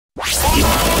For all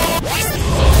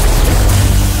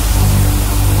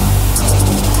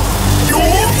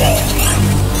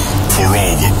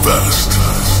the best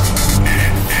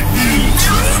in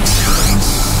trance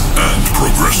and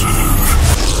progressive.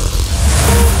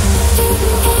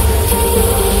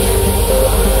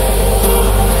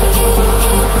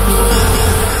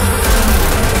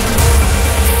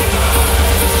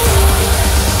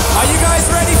 Are you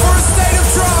guys ready for a state of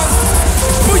trance?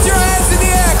 Put your hands in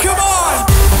the air, come on!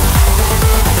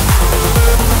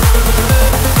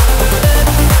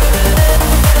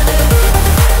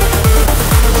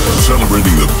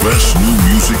 Celebrating the best new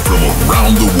music from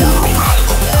around the world.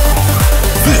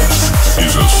 This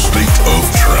is a state of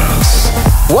trance.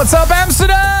 What's up,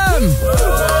 Amsterdam?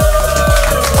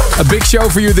 A big show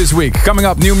for you this week. Coming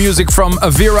up, new music from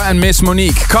AVIRA and Miss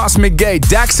Monique, McDaid,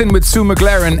 Daxson with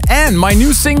McLaren, and my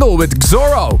new single with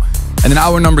XORO. And in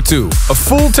hour number 2, a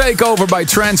full takeover by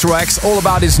Trance all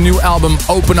about his new album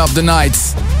Open Up the Night.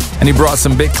 And he brought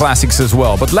some big classics as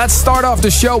well. But let's start off the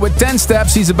show with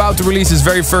Tensteps. He's about to release his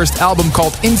very first album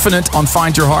called Infinite on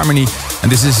Find Your Harmony.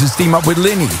 And this is his team up with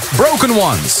Linney, Broken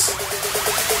Ones.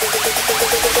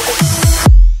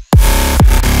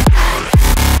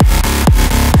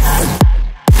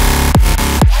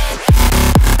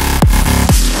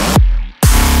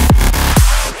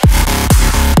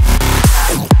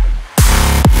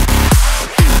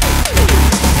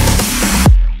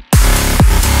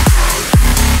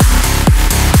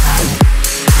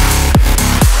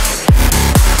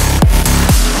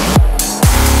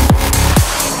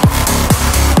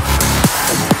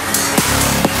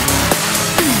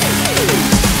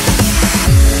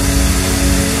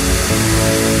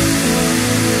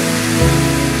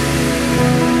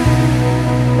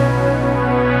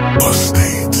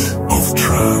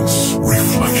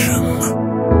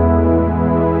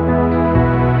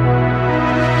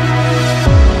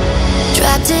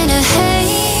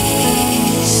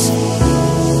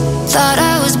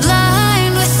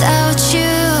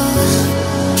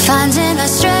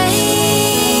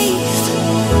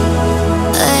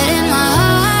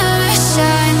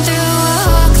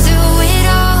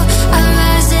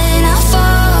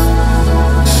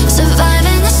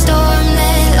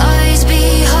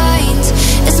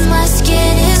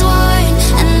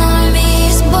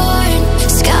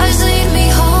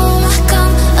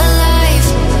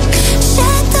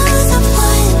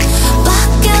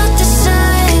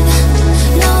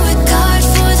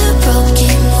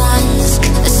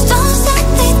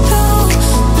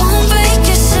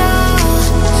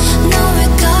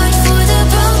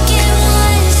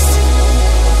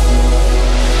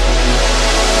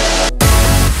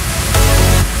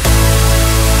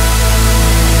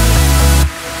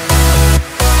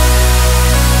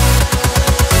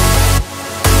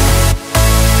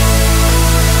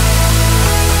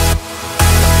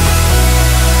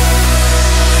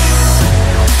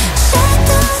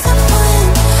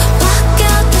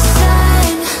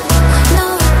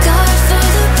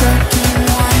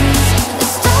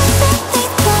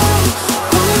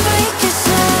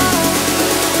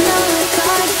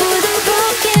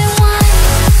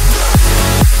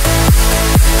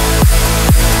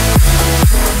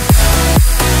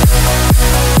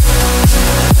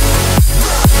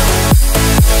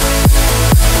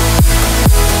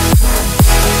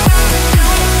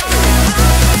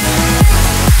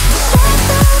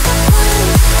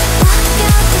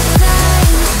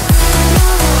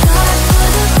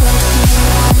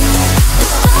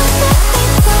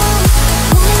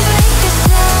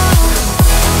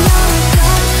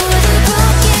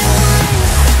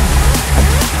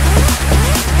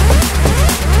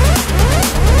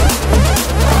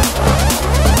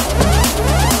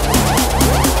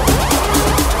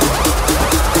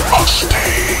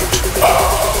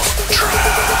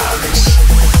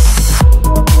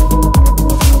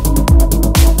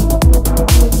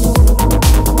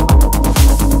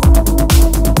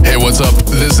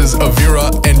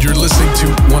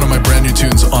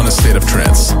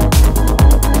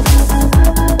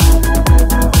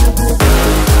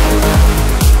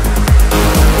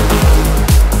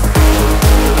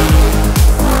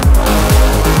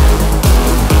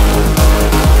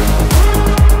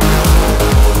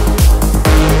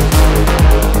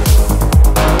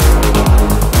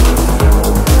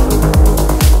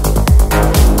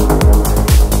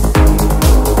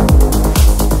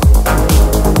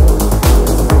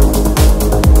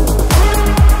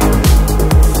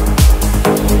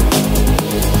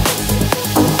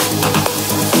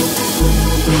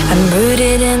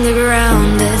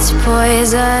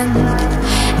 poisoned,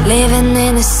 living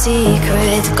in a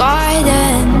secret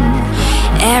garden.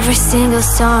 Every single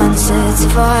sunset's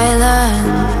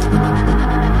violent.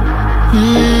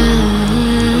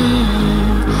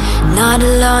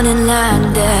 alone in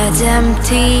land that's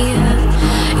empty.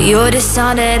 You're the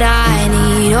sound that I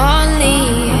need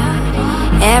only.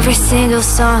 Every single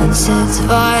sunset's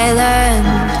violent.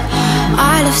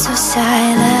 Our love so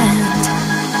silent.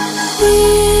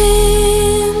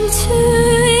 Into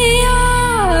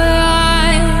your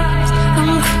eyes,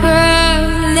 I'm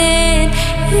crawling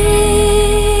into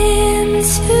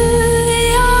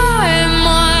your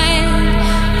mind.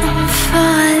 I'm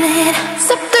falling.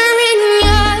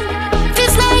 Subterranean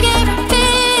feels like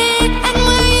everything, and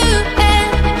where you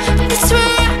end, that's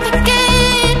where I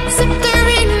begin.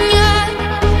 Subterranean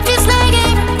feels like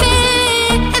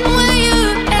everything, and where you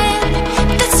end,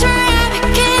 that's where I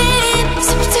begin.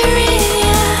 Subterranean.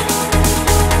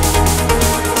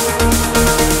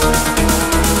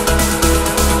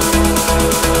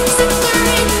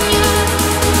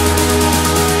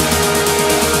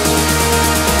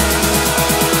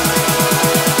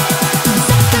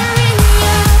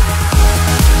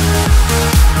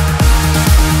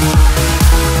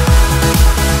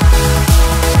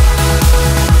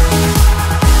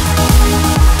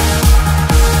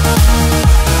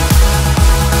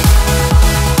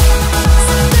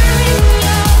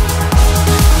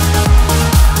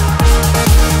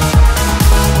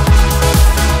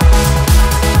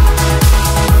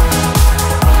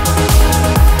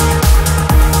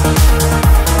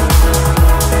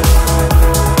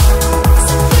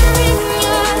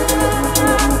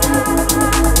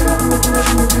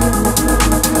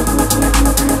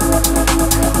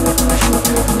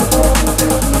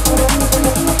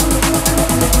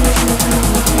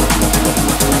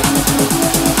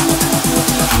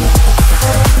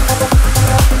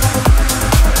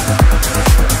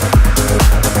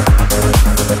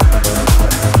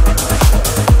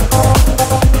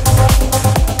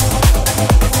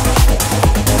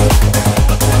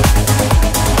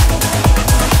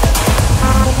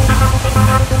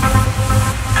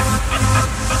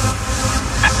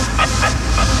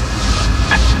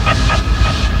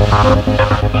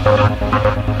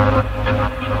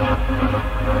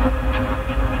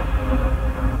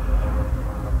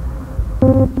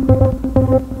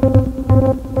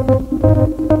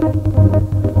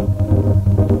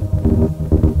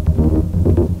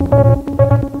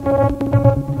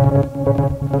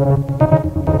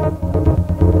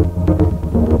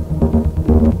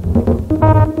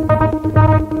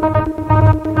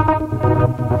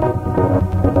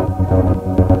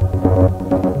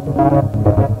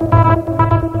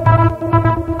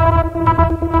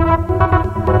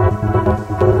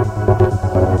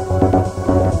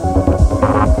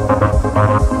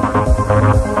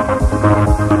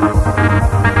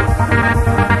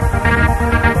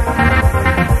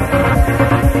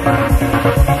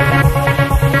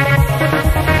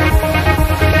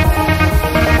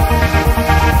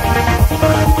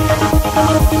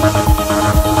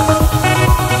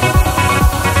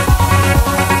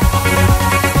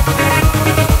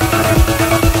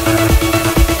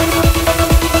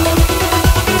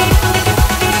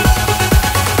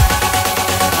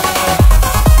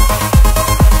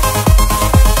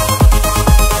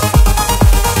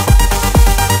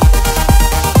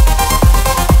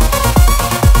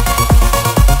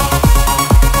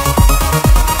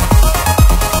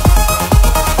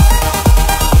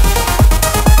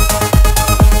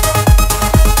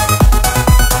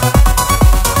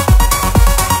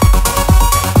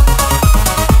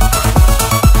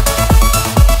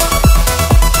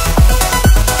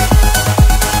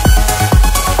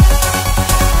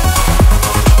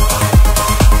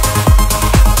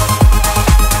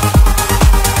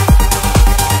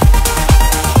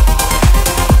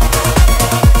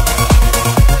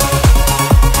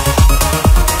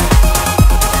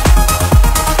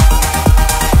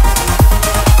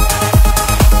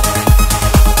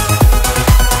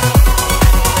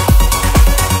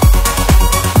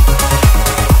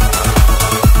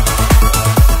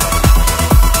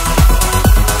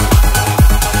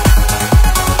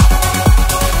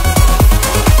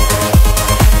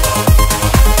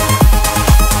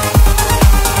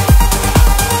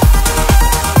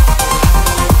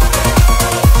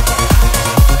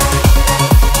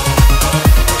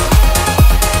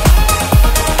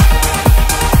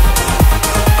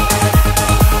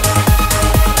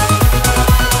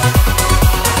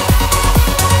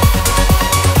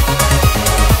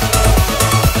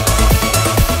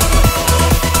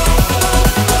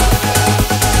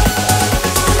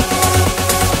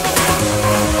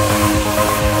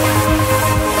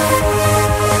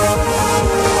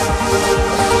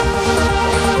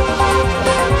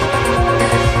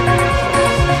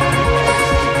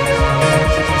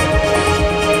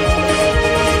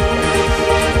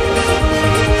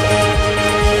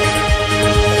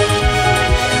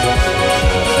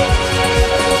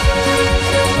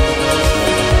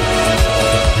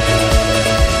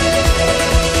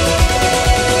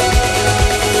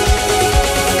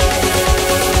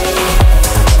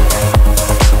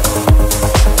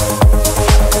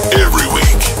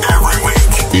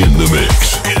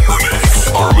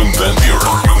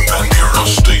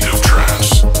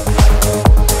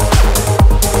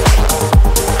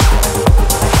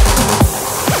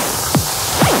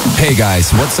 Hey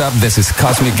guys, what's up? This is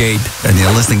Cosmic Gate, and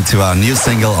you're listening to our new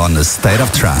single on the State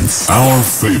of Trance. Our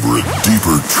favorite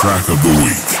deeper track of the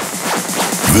week.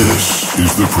 This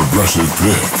is the Progressive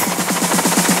Pick.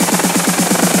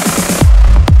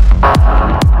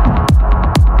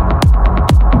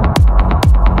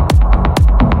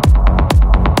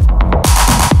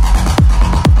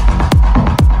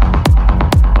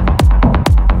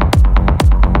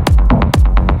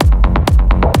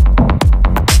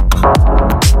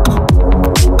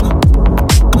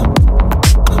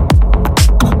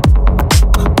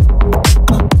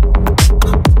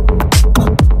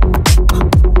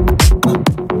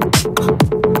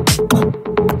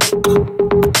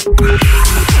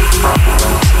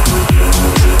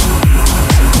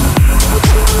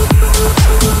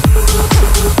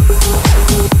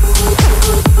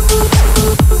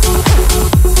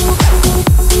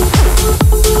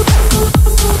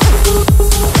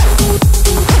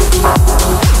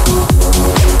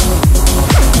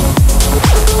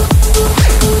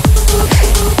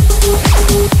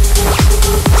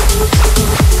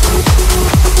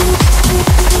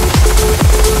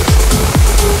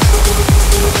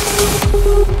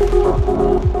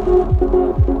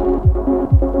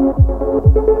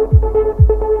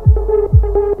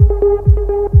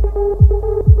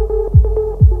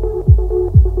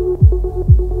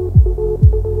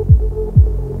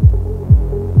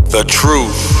 The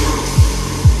truth,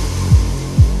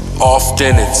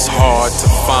 often it's hard to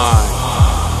find.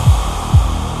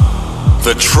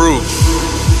 The truth,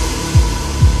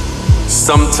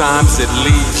 sometimes it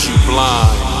leaves you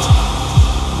blind.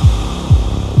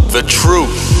 The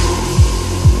truth,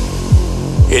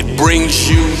 it brings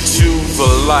you to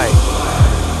the light.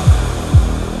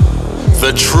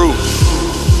 The truth,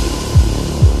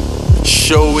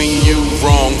 showing you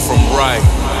wrong from right.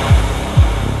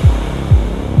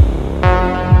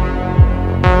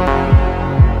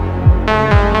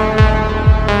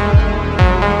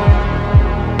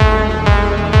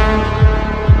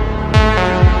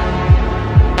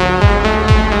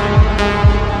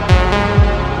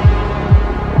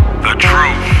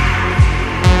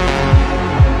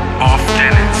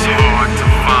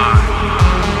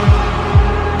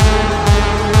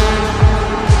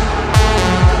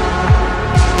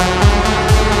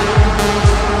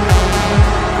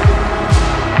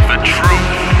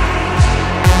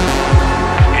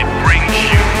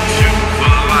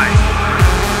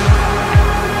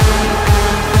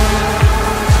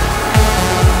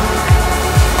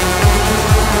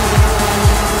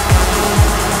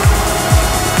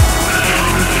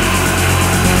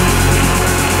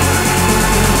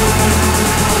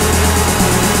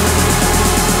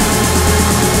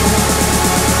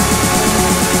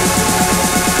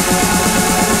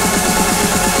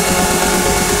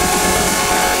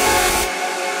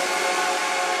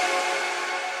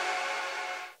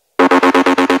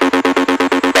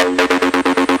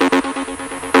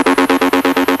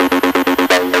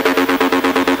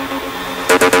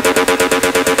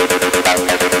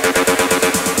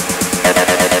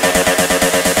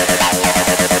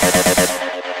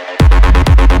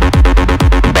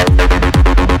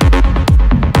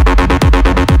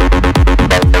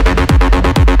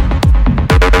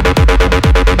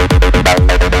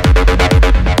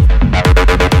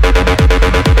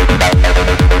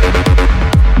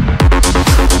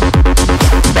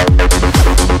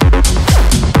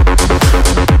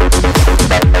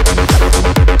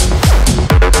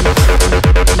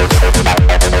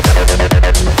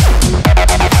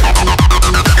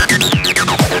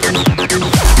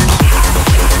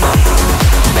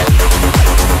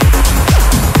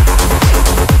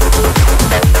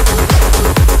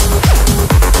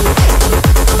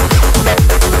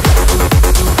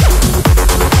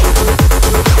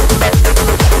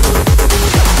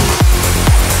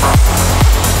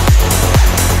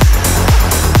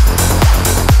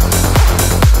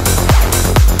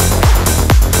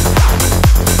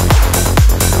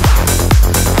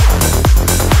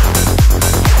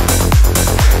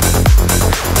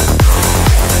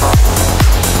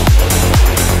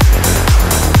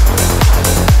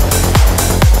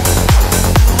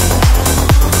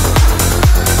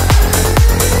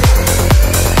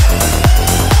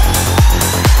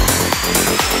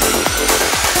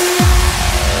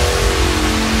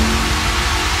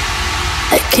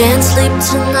 Can't sleep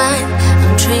tonight,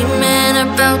 I'm dreaming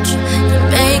about you. You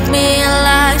make me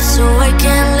alive, so I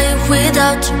can't live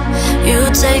without you. You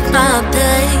take my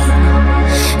pain,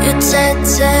 you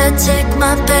take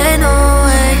my pain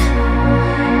away.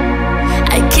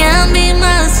 I can't be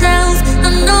myself,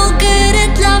 I'm no good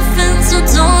at loving, so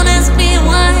don't ask me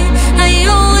why. I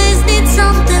always need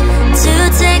something to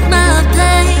take my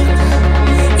pain.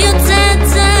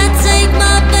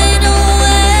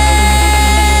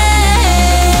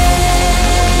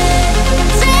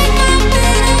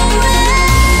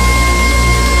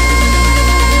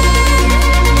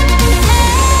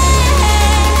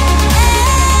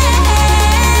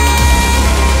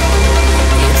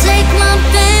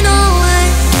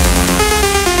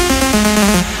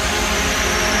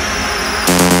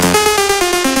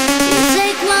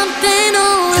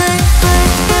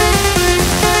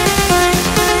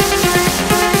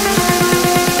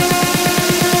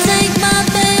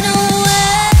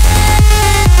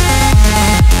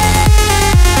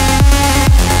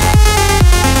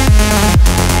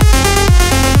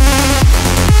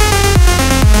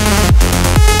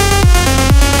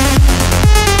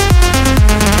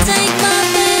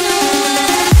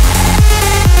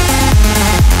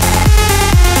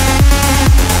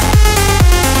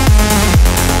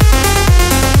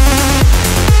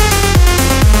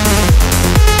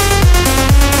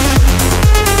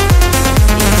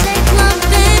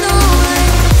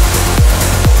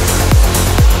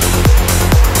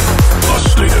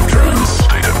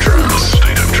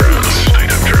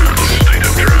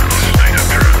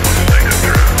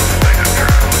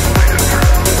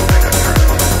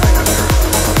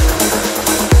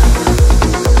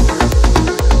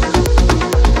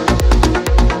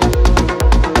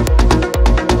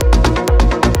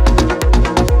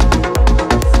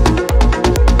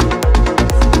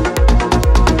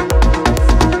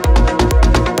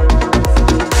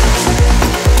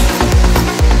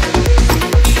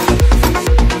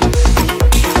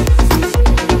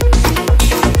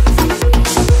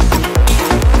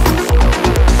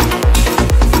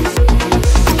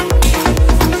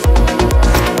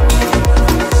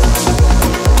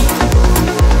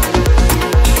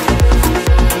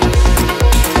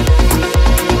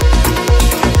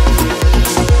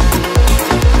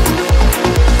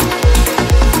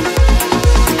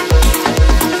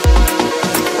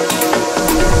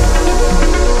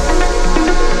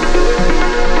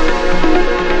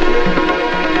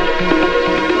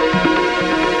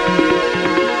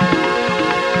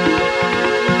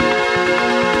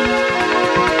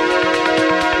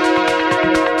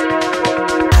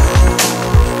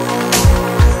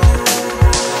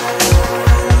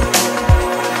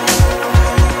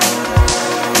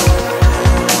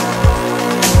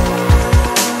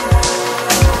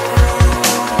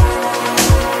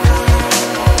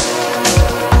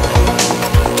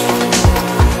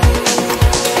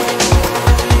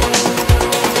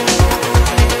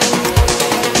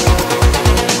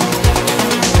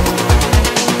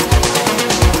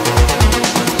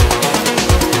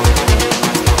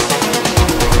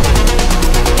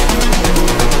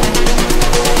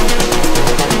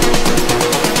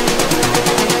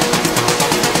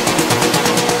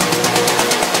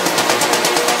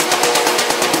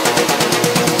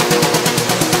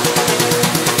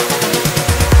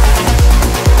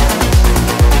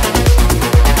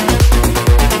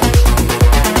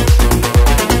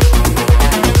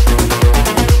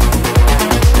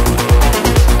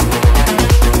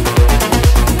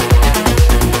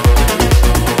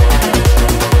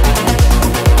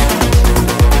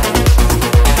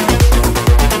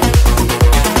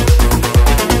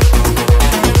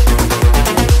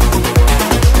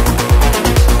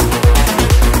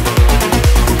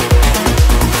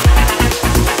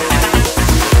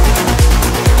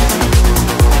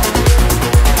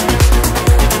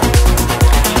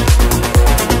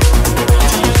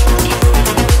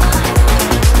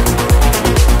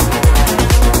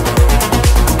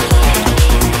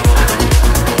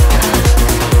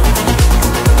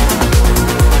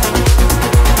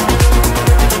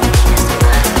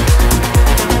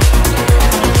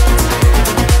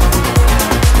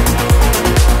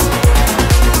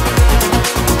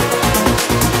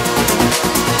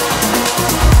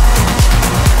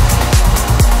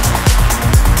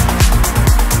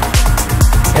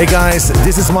 Hey guys,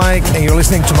 this is Mike and you're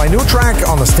listening to my new track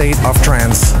on the State of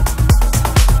Trance.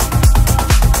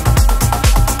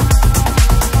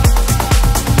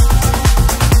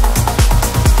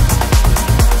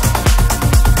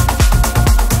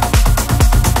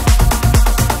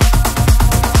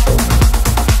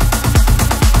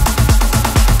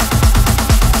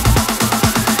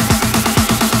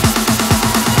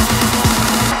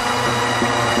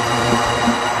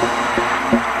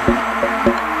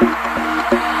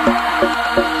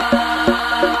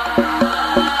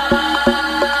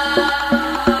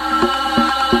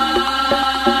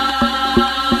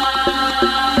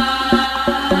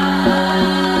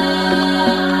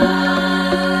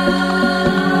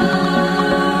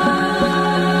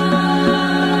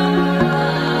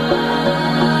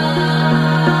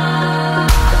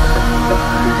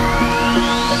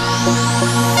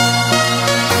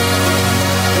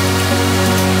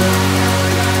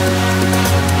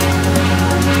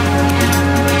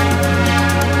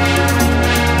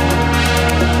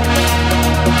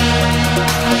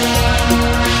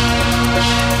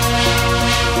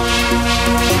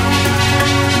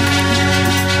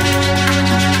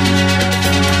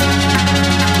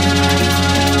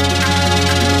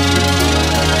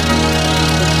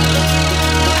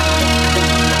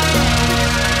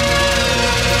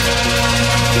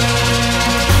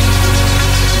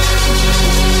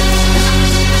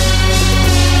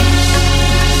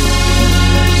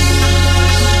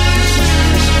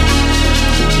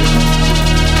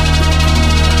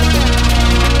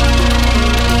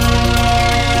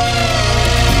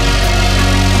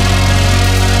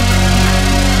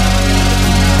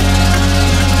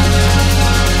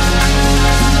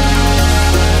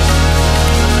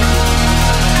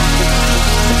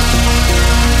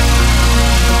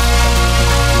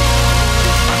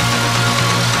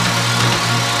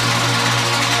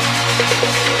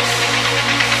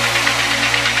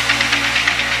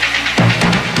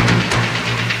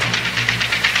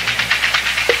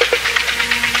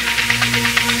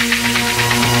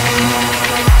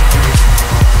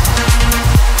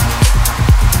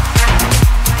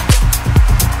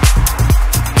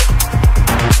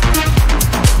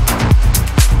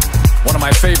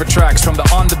 Tracks from the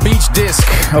On the Beach disc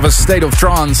of A State of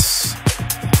Trance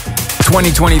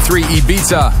 2023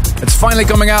 Ibiza. It's finally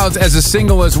coming out as a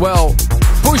single as well.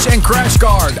 Push and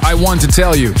Crashguard, I Want to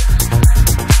Tell You.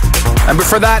 And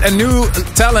before that, a new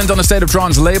talent on the State of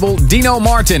Trance label, Dino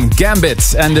Martin,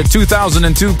 Gambit, and the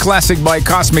 2002 classic by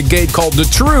Cosmic Gate called The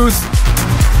Truth,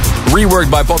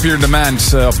 reworked by popular demand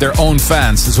of their own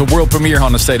fans. It's a world premiere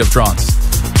on the State of Trance.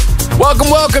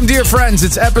 Welcome, dear friends.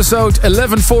 It's episode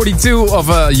 1142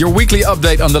 of your weekly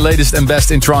update on the latest and best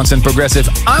in trance and progressive.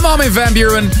 I'm Armin van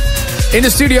Buuren in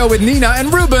the studio with Nina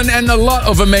and Ruben and a lot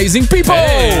of amazing people.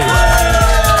 Hey.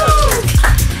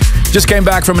 Just came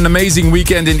back from an amazing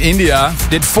weekend in India.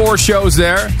 Did 4 shows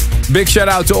there. Big shout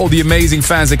out to all the amazing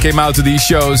fans that came out to these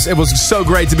shows. It was so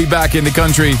great to be back in the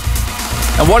country.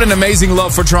 And what an amazing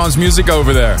love for trance music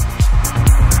over there.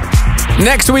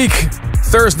 Next week,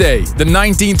 Thursday, the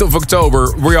 19th of October,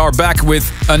 we are back with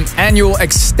an annual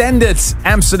extended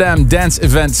Amsterdam dance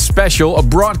event special, a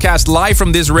broadcast live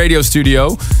from this radio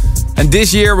studio. And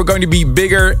this year we're going to be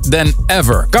bigger than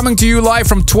ever. Coming to you live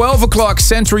from 12 o'clock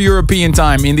Central European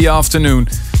time in the afternoon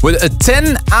with a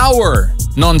 10-hour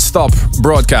non-stop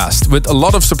broadcast with a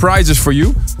lot of surprises for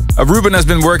you. Ruben has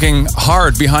been working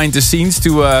hard behind the scenes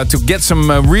to get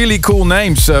some really cool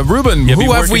names. Ruben, yeah,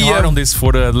 who have we... hard on this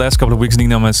for the last couple of weeks,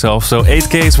 Nina and myself. So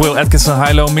 8Ks, Will Atkinson,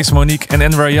 Hilo, Miss Monique and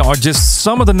Inertia are just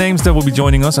some of the names that will be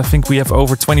joining us. I think we have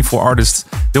over 24 artists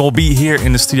that will be here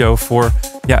in the studio for a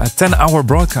 10-hour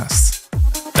broadcast.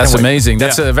 That's amazing.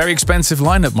 That's a very expensive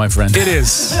lineup, my friend. It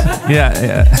is.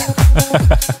 yeah.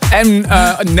 And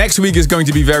next week is going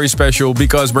to be very special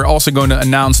because we're also going to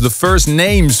announce the first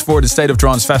names for the State of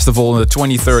Trance Festival on the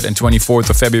 23rd and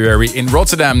 24th of February in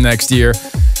Rotterdam next year.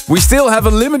 We still have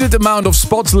a limited amount of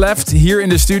spots left here in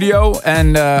the studio,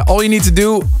 and all you need to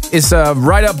do is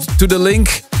write up to the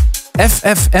link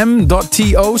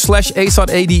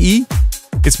ffm.to/ASOTADE.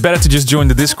 It's better to just join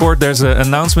the Discord. There's an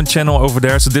announcement channel over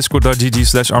there. So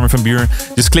discord.gg/Armin van Buuren.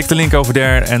 Just click the link over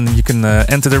there and you can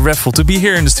enter the raffle to be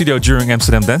here in the studio during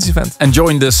Amsterdam Dance Event. And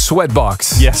join the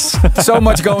Sweatbox. Yes. So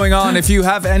much going on. If you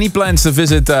have any plans to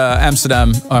visit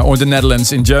Amsterdam or the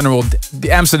Netherlands in general, the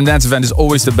Amsterdam Dance Event is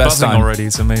always the best time. Already,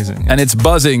 it's amazing. Yeah. And it's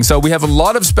buzzing. So we have a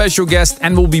lot of special guests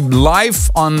and we'll be live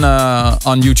on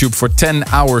YouTube for 10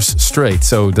 hours straight.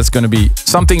 So that's going to be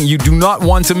something you do not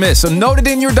want to miss. So note it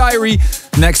in your diary.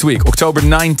 Next week, October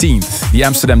 19th, the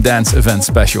Amsterdam Dance Event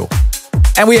special.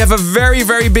 And we have a very,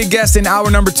 very big guest in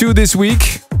hour number 2 this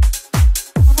week.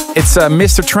 It's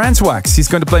Mr. Transwax. He's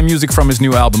going to play music from his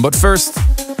new album. But first,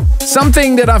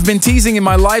 something that I've been teasing in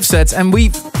my live sets, and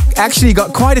we actually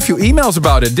got quite a few emails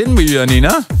about it, didn't we,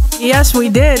 Nina? Yes, we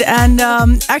did. And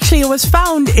actually, it was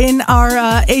found in our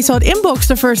ASOT inbox,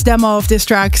 the first demo of this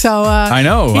track. So I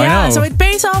know. So it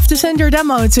pays off to send your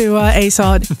demo to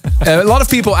ASOT. A lot of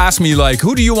people ask me, like,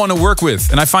 who do you want to work with?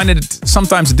 And I find it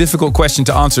sometimes a difficult question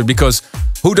to answer, because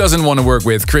who doesn't want to work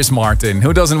with Chris Martin?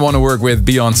 Who doesn't want to work with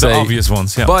Beyonce? The obvious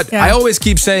ones, yeah. But I always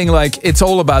keep saying, like, it's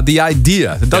all about the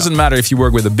idea. It doesn't matter if you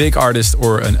work with a big artist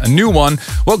or a new one.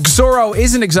 Well, XORO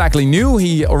isn't exactly new.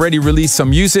 He already released some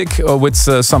music with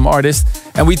some artists.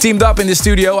 And we teamed up in the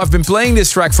studio. I've been playing this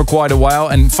track for quite a while.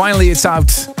 And finally, it's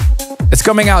out. It's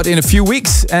coming out in a few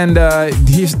weeks. And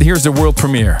here's the world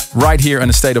premiere. Right here in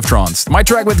A State of Trance. My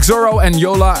track with XORO and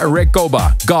Yola,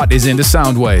 Recoba. God is in the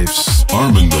Soundwaves.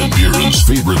 Armin van Buuren's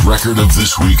favorite record of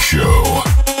this week's show.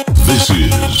 This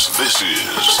is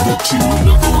the tune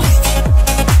of the week.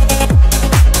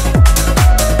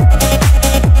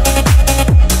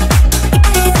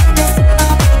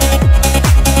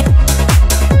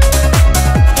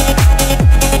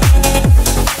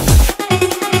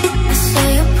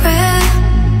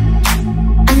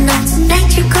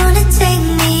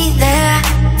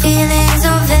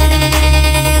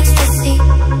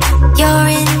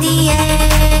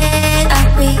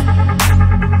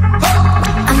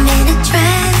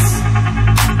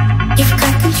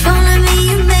 Control.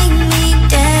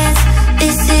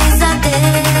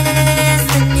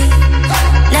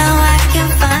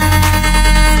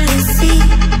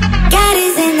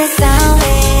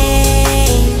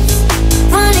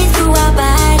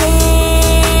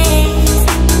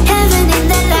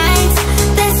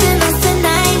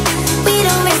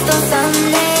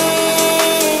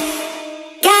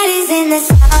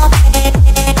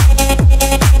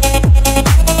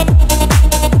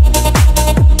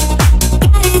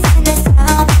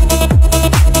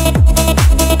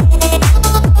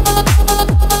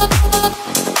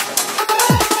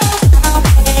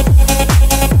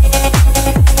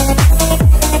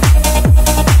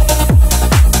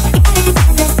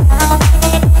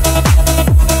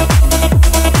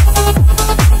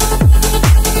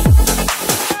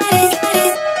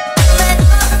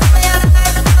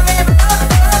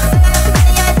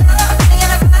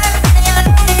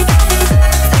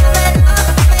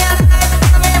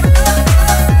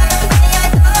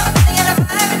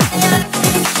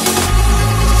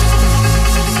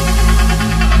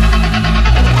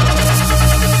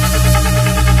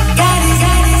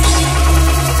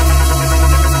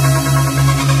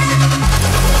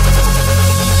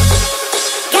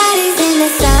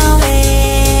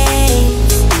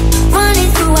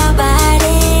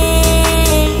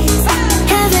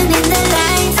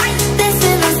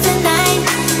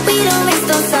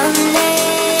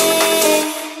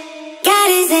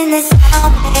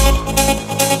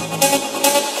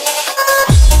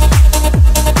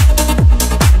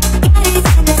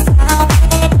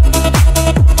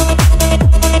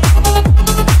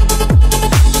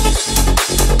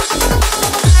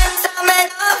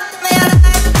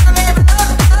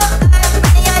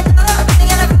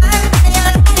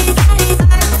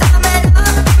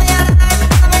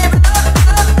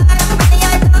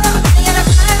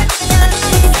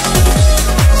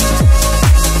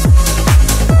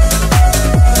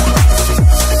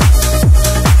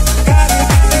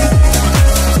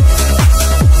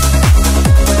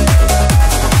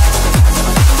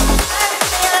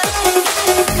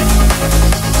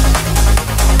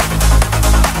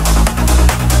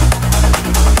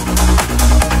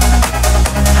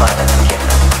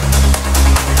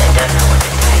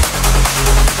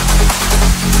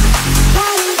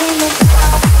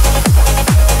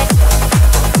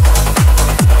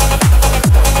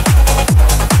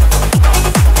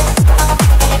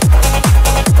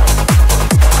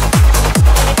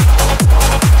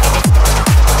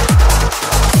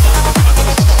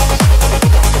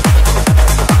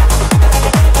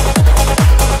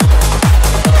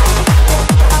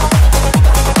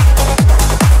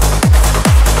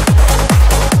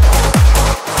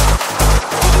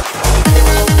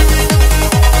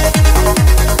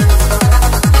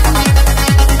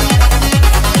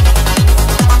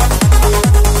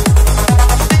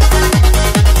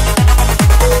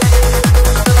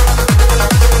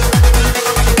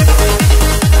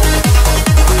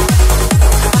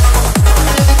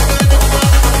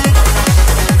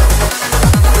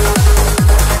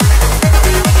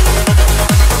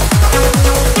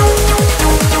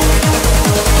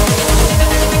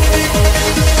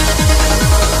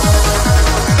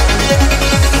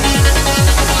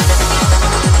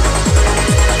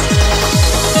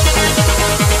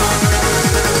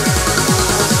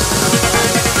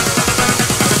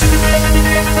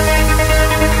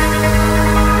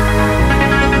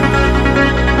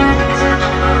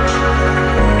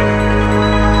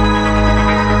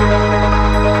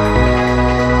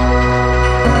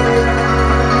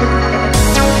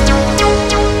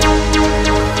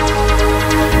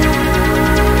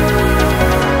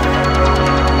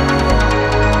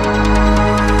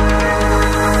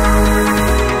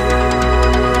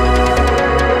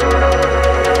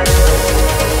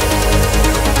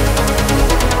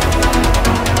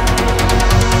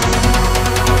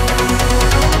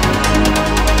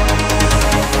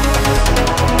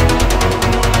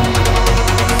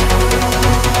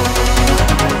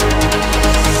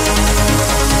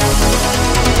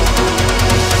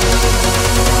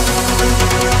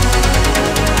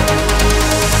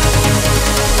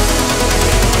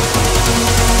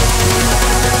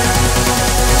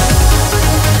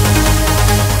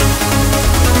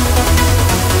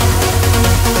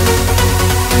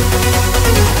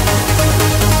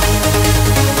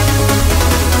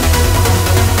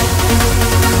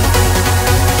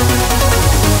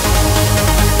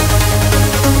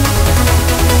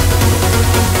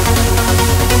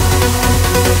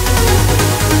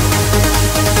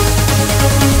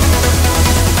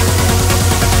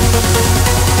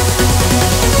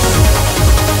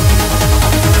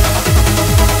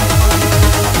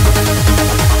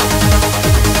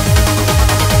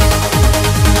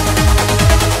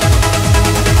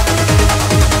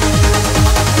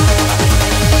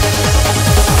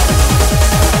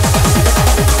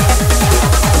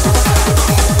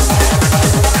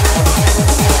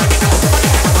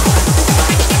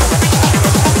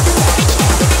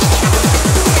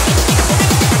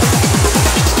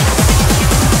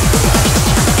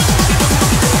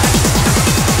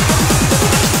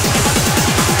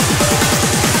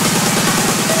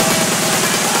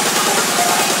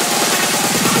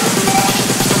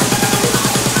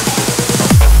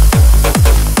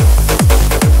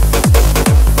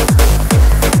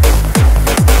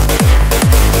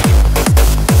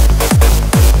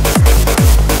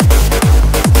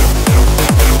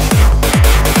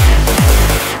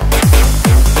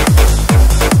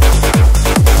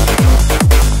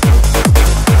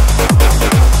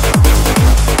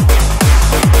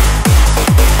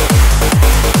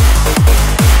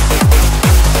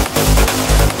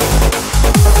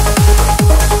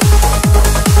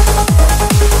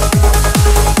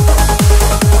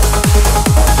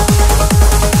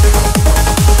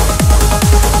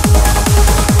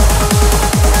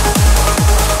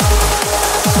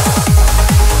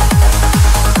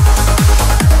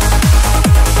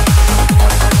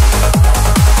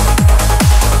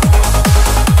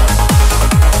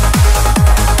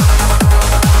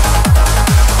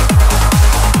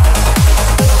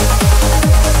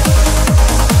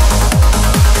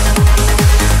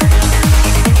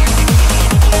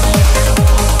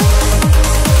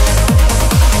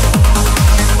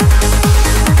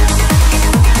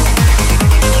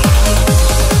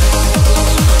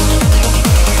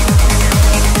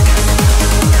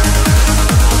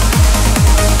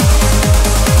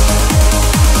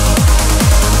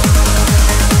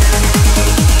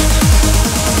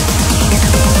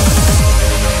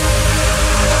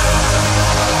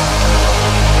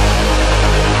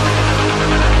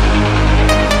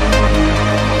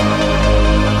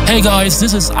 Hey guys,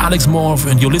 this is Alex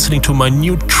M.O.R.P.H and you're listening to my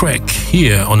new track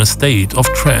here on A State of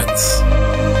Trance.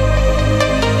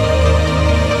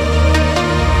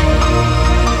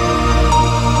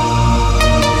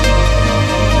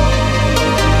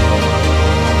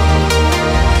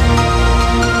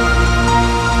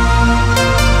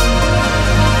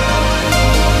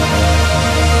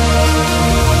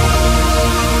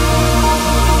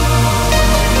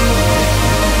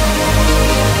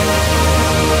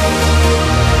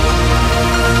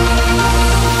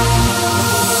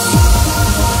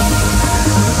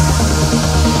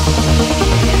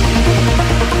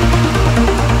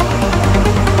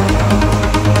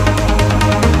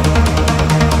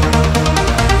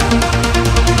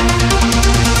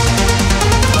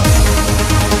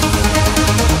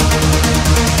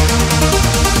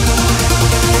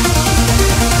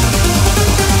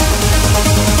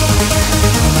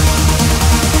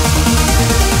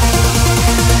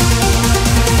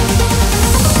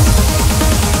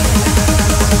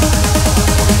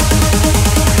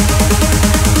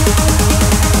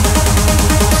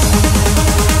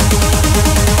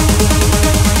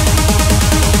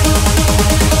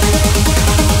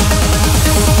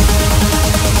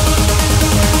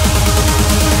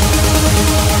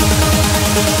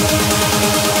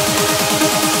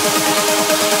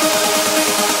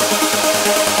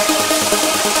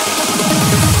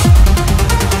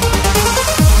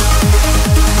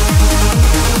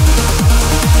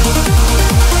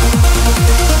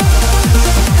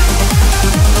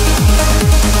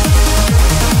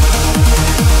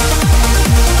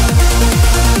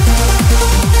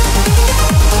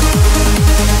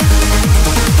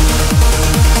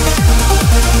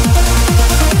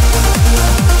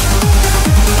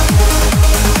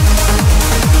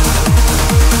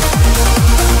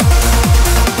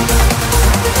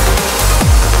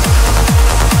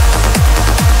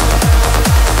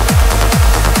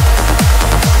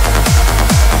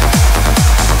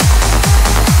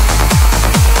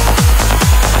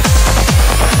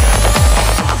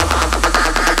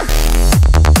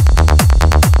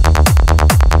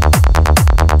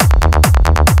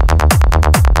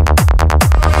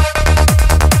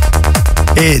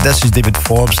 Hey, this is David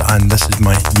Forbes and this is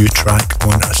my new track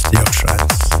on A State of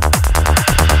Trance.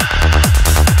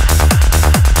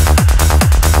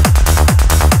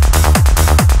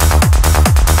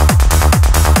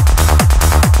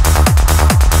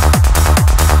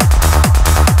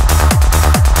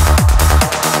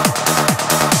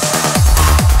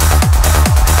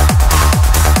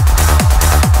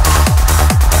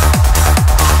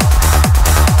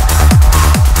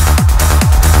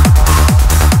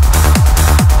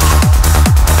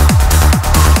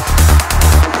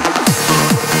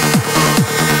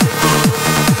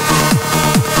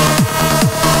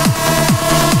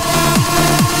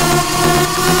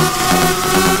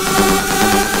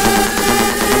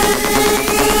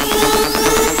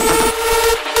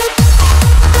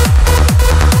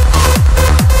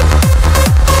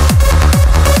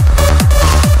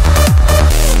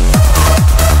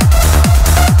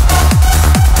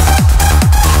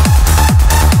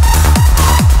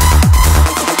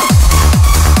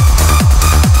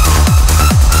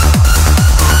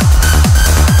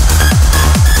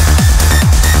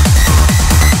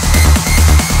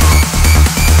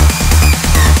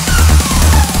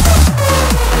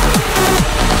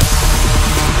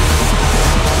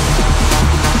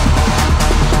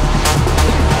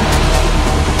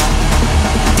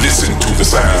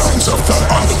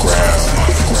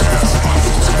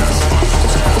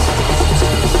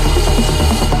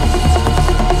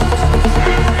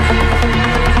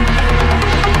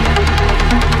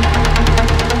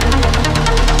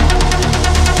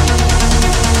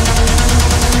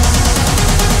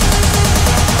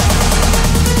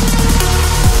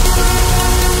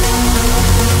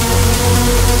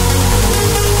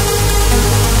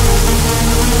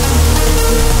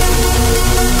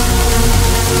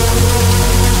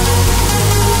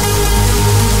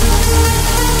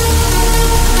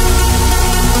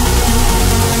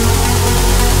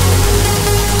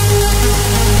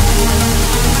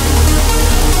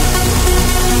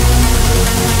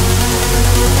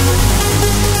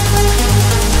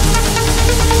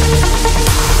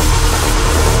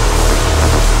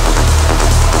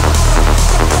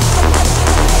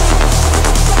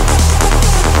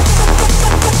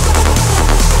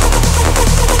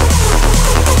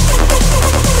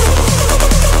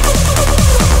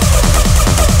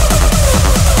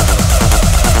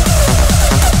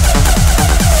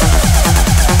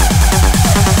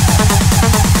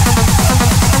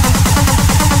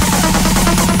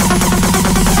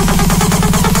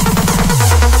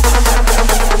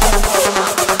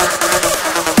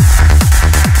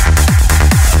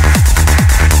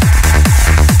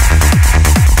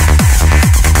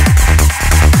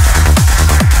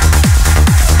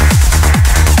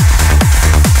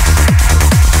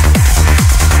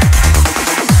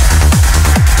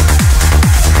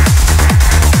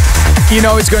 You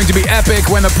know it's going to be epic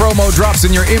when the promo drops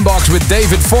in your inbox with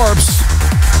David Forbes.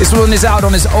 This one is out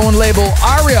on his own label,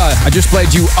 AVIRA. I just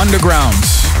played you Underground.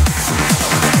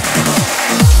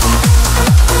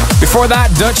 Before that,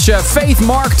 Dutch Faith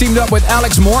Mark teamed up with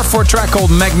Alex M.O.R.P.H for a track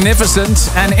called Magnificent.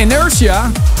 And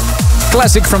Inertia,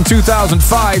 classic from 2005.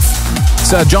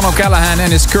 It's John O'Callaghan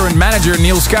and his current manager,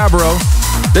 Neil Scarborough.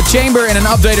 The Chamber in an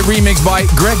updated remix by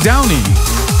Greg Downey.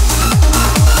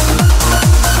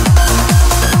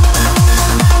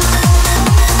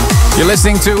 You're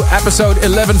listening to episode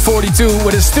 1142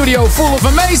 with a studio full of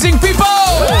amazing people!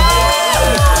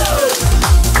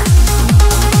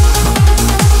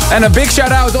 And a big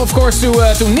shout out, of course,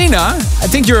 to Nina. I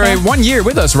think you're 1 year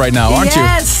with us right now, aren't you?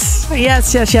 Yes.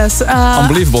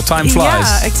 Unbelievable, time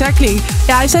flies. Yeah, exactly.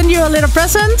 Yeah, I send you a little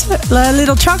present, a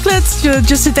little chocolate,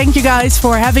 just to thank you guys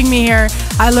for having me here.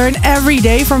 I learn every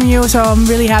day from you, so I'm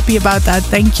really happy about that.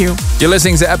 Thank you. You're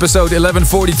listening to episode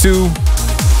 1142.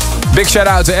 Big shout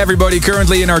out to everybody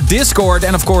currently in our Discord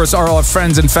and of course our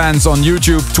friends and fans on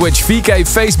YouTube, Twitch, VK,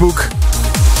 Facebook.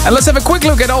 And let's have a quick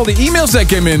look at all the emails that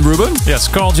came in, Ruben. Yes,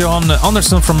 Carl Johan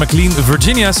Anderson from McLean,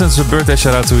 Virginia sends a birthday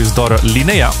shout out to his daughter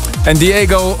Linney. And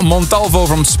Diego Montalvo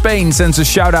from Spain sends a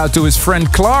shout out to his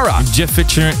friend Clara. Jeff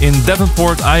Fitcher in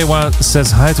Davenport, Iowa says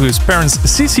hi to his parents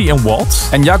Cici and Walt.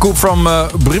 And Jakub from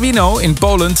Brwino in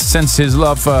Poland sends his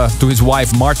love to his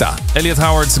wife Marta. Elliot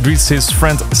Howard greets his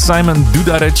friend Simon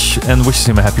Dudarec and wishes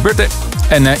him a happy birthday.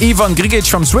 And Ivan Grigic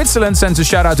from Switzerland sends a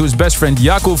shout out to his best friend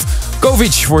Jakub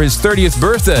Kovic for his 30th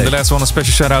birthday. And the last one, a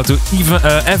special shout out to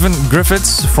Evan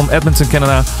Griffiths from Edmonton,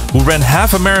 Canada, who ran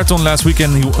half a marathon last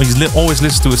weekend. He always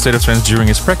listens to a State of Trance during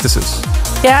his practices.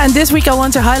 Yeah, and this week I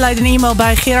want to highlight an email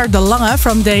by Gerard de Lange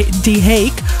from The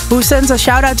Hague, who sends a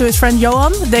shout out to his friend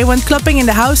Johan. They went clubbing in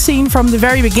the house scene from the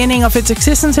very beginning of its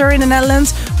existence here in the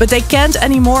Netherlands, but they can't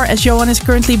anymore as Johan is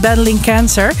currently battling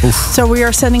cancer. Oof. So we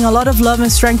are sending a lot of love and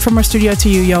strength from our studio to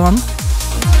you, Johan.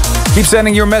 Keep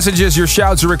sending your messages, your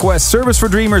shouts, your requests, service for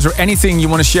dreamers, or anything you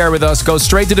want to share with us. Go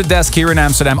straight to the desk here in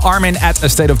Amsterdam,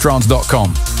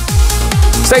 armin@astateoftrance.com.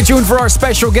 Stay tuned for our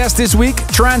special guest this week.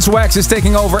 Trance Wax is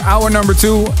taking over hour number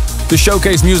 2 to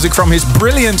showcase music from his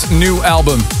brilliant new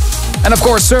album. And of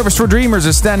course, Service for Dreamers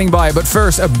is standing by. But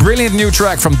first, a brilliant new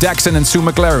track from Daxson and Sue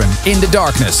McLaren, In the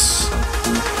Darkness.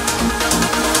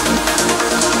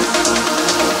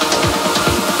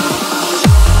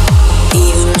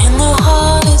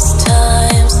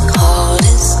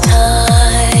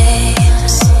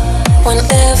 When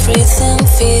everything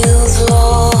feels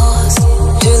lost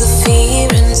to the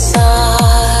fear inside,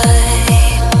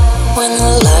 when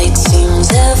the light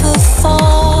seems ever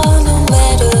far, no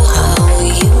matter how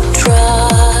you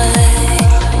try,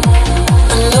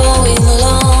 and all we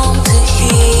long to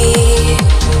hear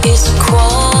is a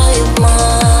quiet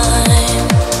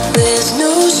mind. There's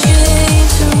no shame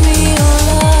to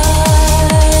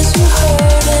realize you're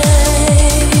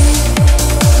hurting.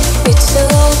 It's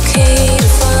okay to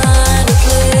find a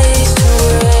place to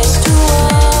rest a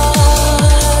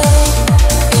while.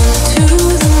 Into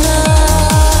the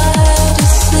night,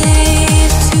 it's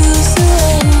safe to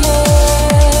surrender.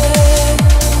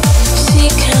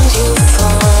 Seek and you'll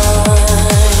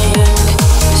find.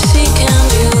 Seek and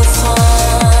you'll find.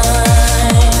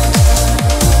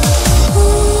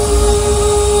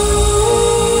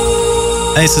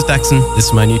 Hey, this is Daxson. This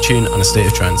is my new tune on A State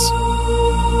of Trance.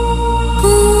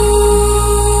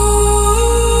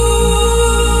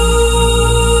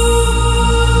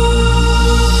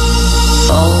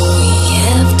 All we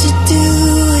have to do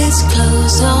is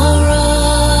close our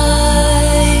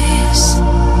eyes.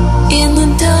 In the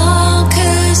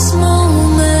darkest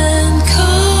moment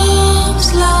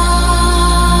comes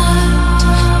light.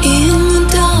 In the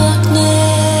darkness,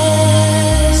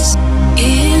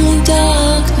 in the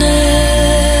darkness,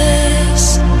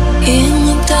 in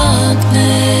the darkness.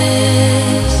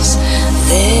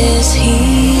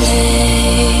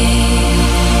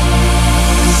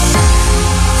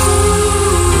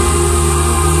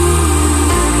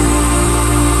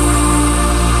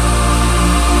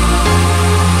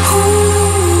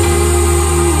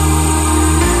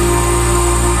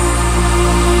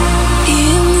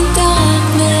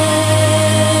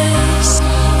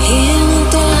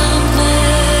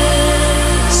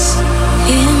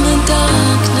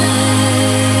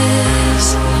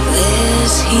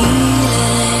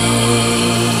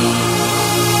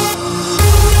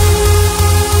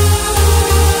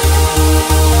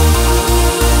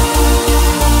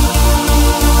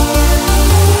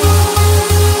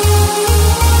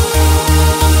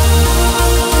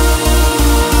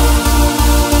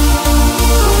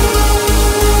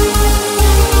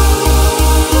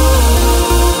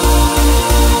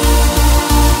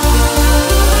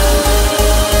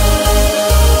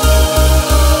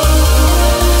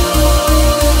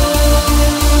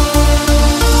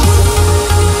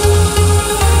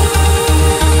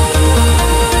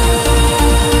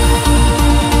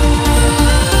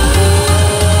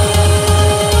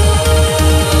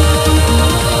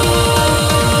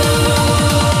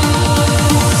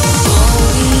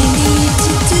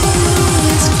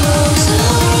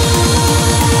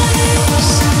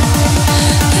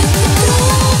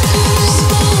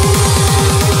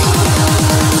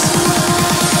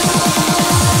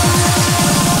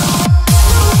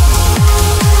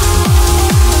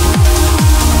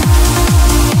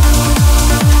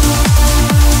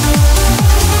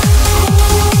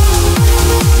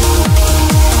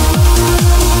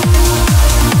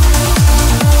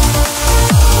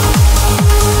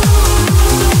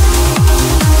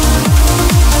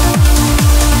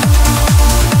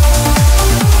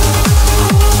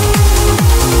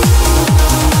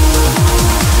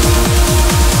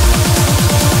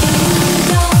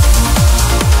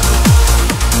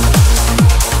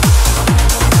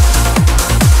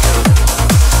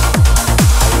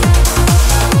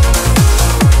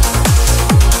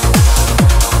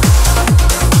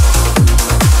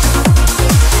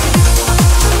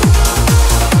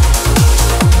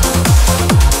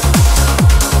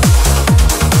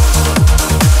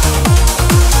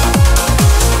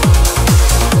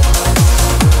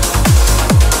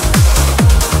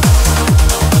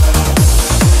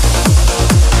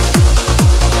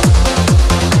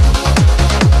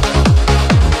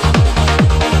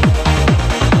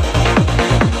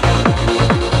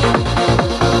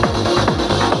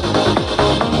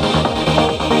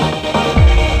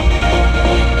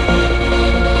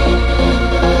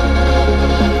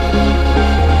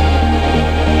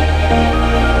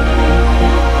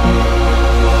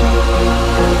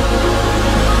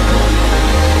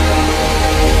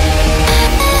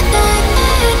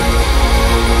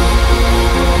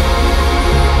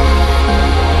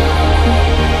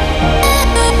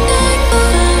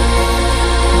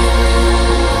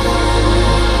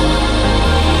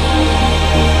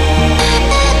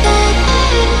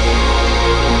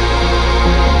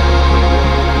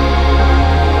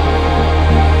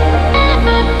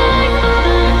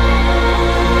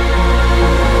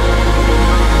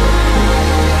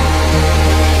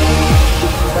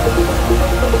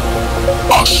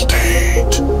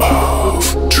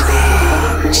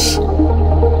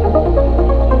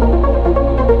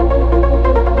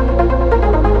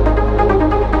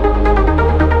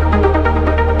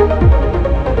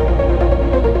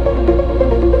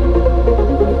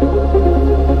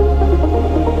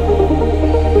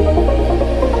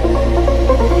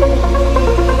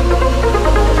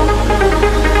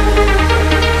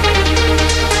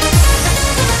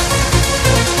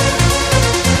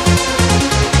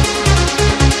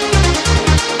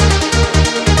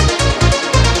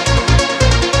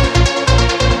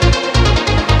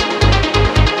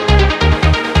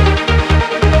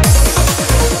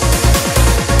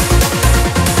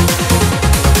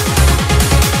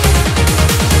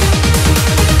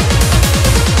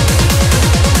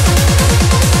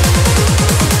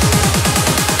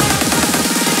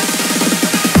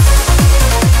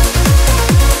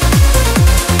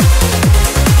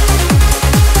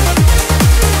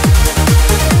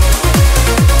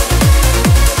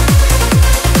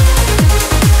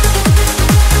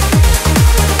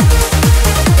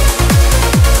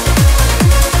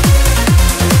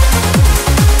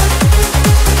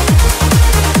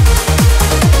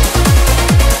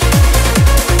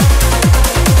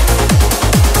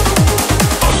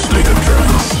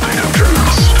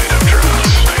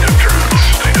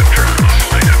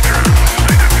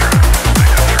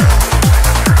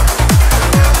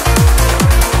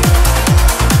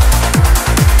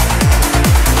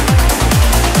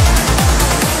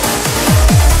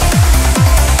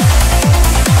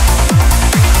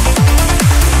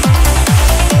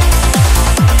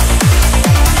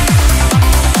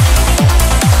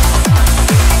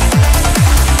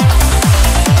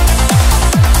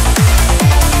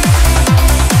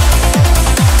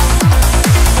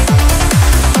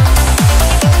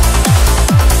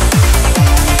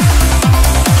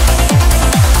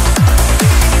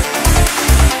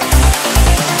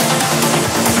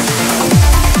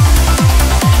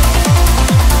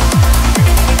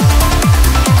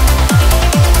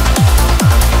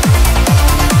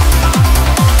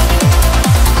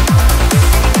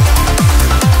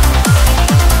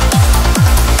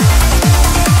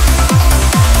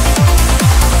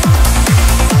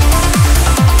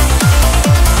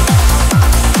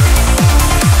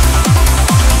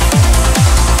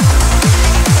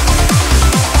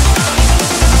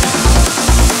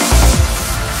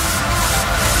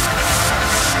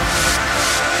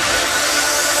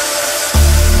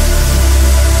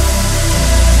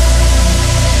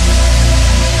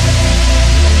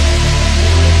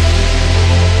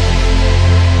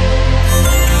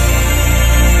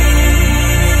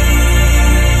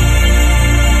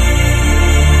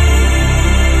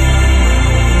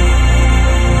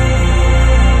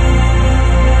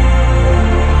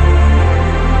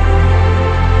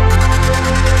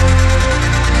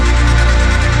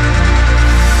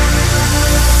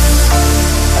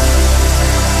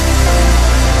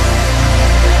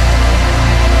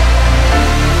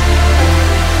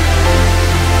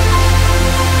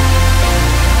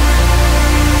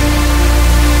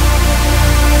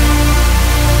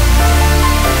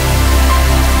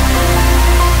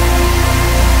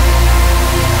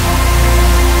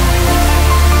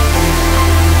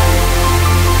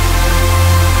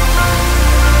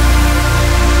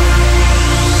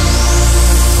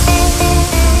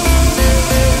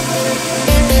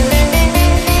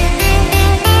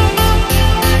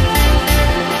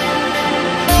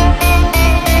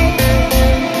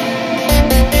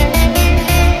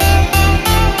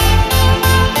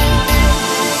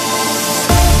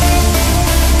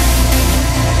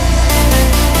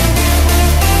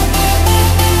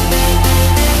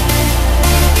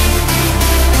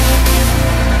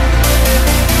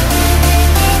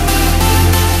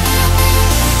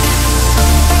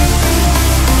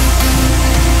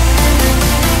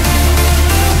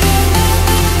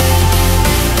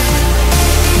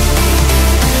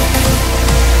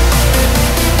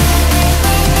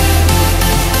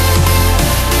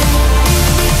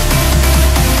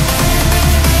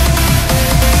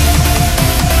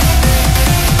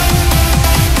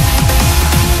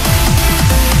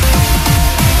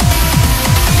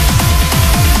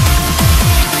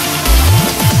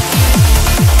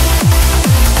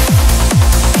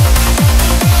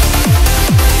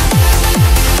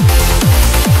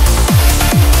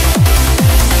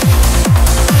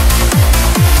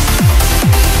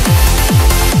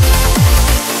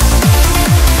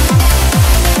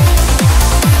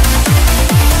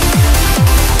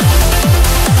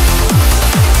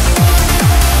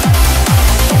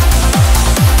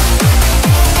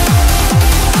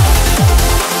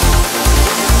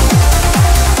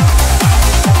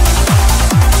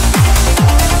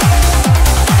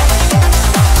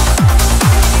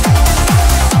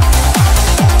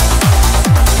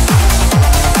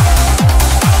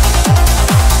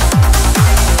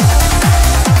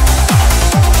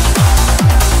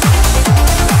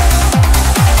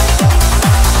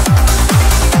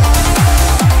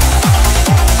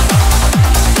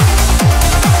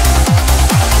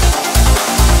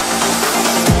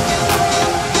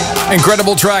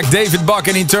 Incredible track, David Buck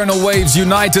and Eternal Waves,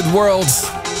 United Worlds.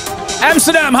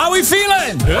 Amsterdam, how we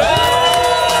feeling?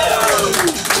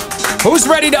 Who's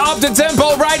ready to up the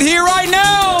tempo right here, right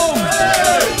now?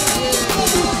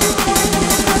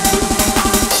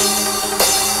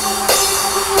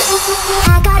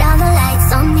 I got all the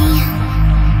lights on me,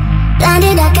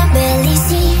 blinded I can barely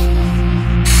see.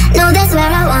 No, that's where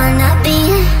I wanna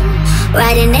be,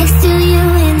 riding next to you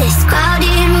in this crowded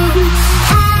room.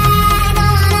 I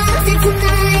don't wanna lose it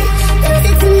tonight, lose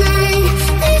it tonight,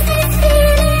 lose this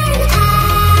feeling.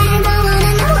 I don't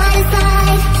wanna know what it's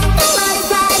like, know what it's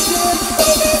like to lose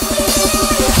this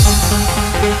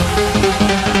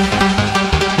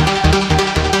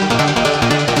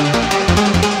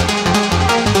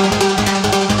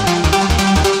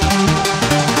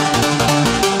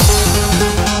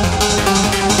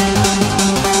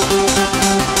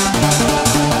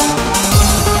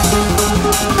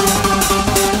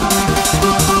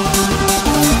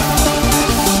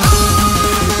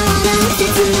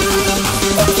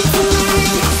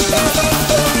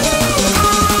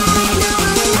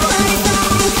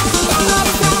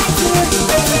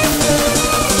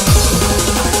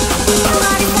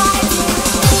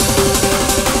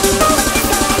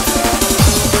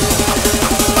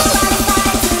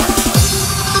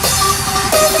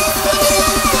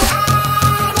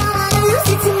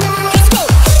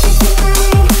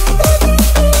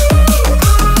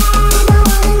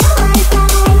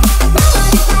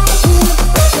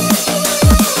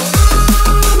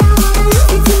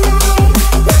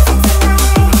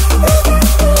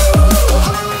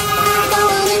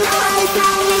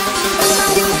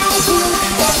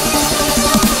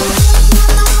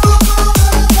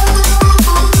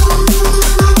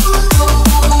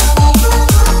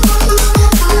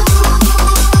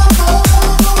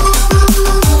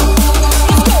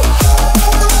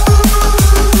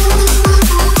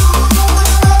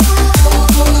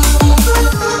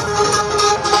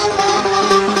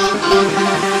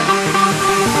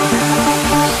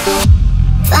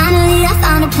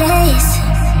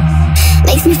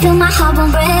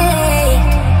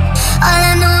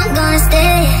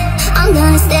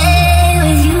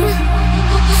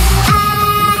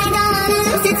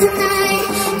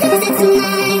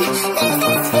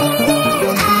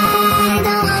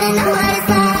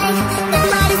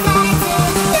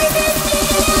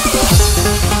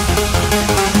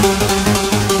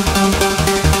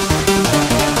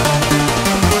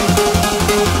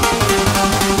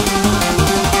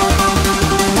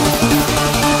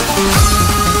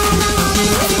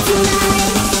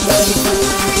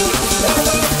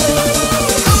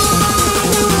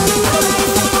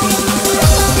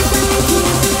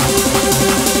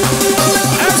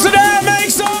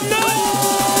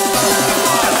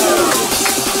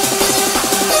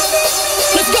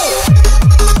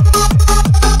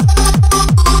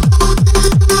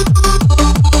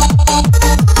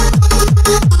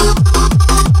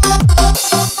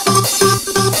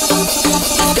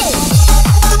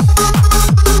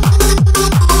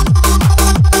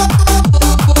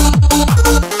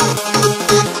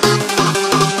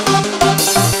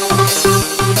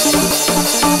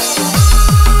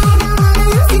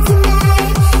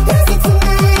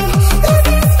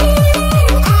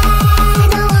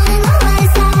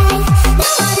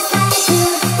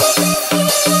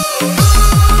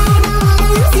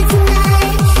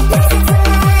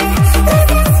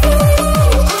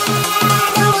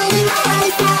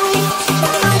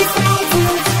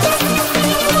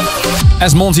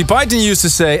As Monty Python used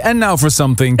to say, and now for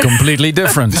something completely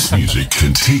different. This music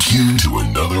can take you to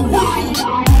another world.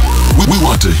 We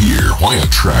want to hear why a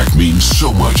track means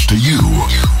so much to you.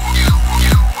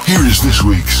 Here is this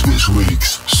week's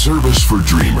Service for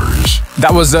Dreamers.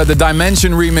 That was the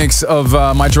Dimension remix of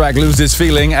my track Lose This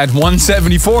Feeling at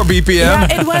 174 BPM.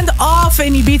 Yeah, it went off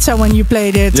in Ibiza when you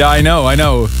played it. Yeah, I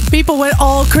know. People went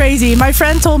all crazy. My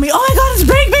friend told me, oh my god, it's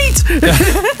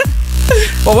breakbeat!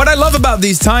 Well, what I love about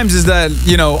these times is that,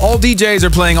 you know, all DJs are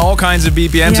playing all kinds of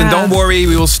BPMs, and don't worry,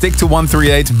 we will stick to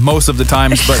 138 most of the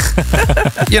times.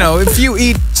 But, you know, if you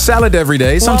eat salad every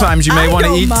day, sometimes you may want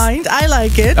to eat... I don't mind. I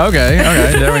like it. Okay,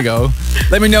 there we go.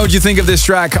 Let me know what you think of this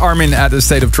track, Armin at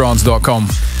thestateoftrance.com.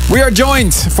 We are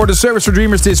joined for the Service for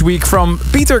Dreamers this week from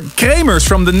Peter Kremers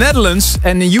from the Netherlands.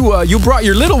 And you brought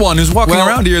your little one who's walking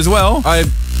around here as well.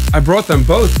 I brought them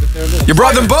both. You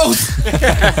brought them both?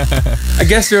 I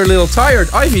guess they're a little tired.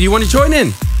 Ivy, do you want to join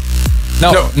in?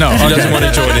 No, he doesn't want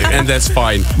to join in, and that's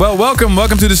fine. Well, welcome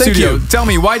to the studio. Tell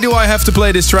me, why do I have to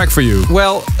play this track for you?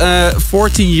 Well,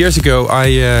 14 years ago,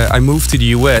 I moved to the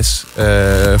US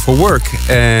for work,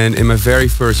 and in my very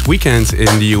first weekend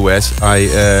in the US,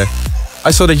 I I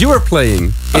saw that you were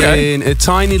playing in a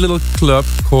tiny little club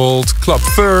called Club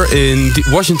Fur in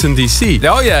Washington, D.C.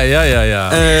 Oh,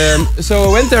 yeah. So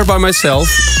I went there by myself.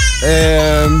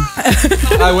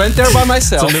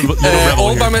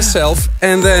 All by myself.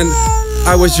 And then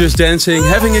I was just dancing,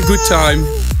 having a good time.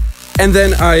 And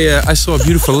then I saw a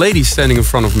beautiful lady standing in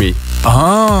front of me.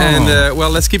 Oh. And well,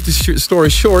 let's keep the story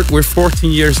short. We're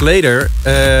 14 years later.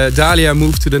 Dalia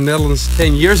moved to the Netherlands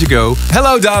 10 years ago.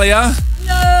 Hello, Dalia.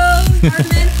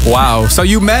 Wow. So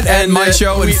you met at my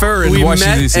show in Fur in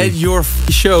Washington, D.C. We met at your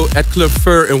show at Club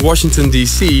Fur in Washington,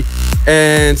 D.C.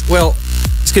 And, well,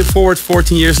 skip forward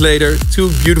 14 years later,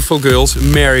 2 beautiful girls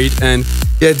married. And,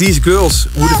 yeah, these girls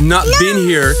would have not been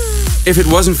here if it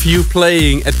wasn't for you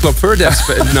playing at Club Fur at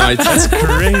night. That's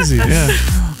crazy, yeah.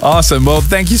 Awesome. Well,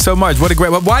 thank you so much. What a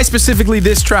great... Why specifically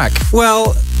this track?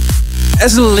 Well,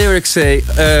 as the lyrics say,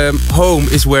 home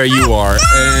is where you are.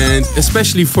 And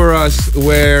especially for us,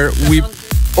 where we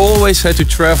always had to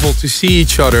travel to see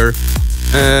each other,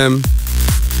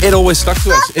 it always stuck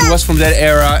to us. It was from that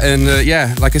era. And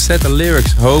yeah, like I said, the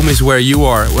lyrics, home is where you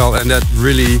are. Well, and that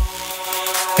really...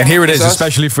 And here it is,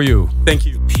 especially for you. Thank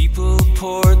you. People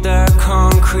poured their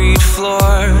concrete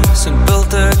floors and built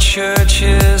their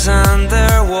churches and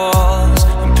their walls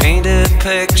and painted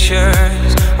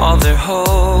pictures of their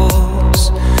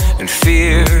hopes and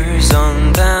fears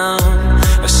unbound.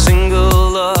 A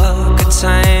single look, a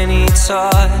tiny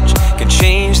touch can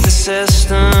change the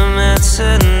system, it's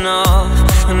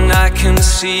enough. And I can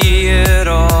see it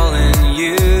all in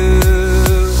you,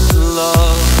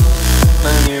 love,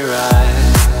 when your eyes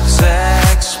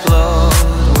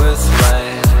explode with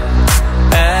light,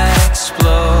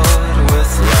 explode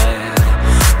with light.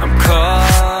 I'm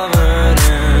covered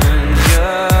in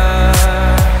your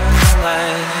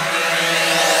light.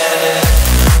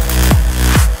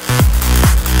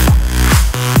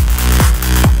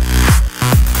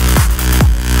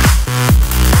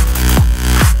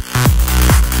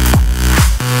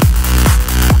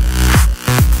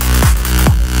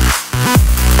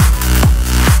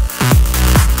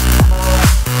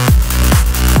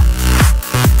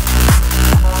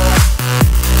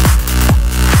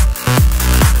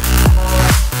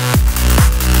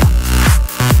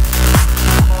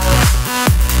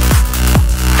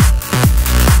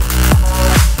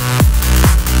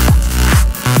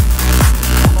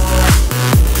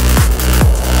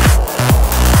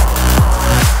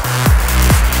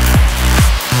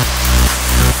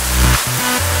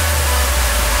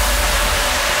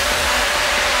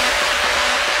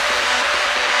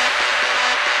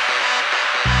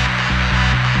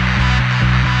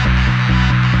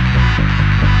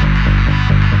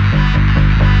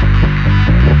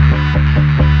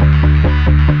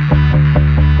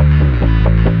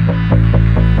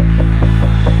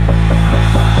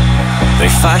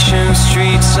 Fashioned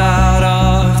streets out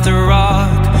of the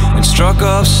rock and struck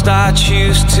up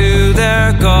statues to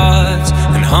their gods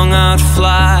and hung out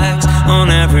flags on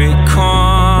every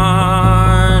corner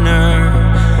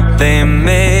they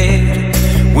made.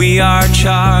 We are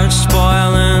charged,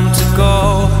 spoiling to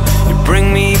go. You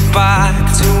bring me back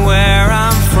to where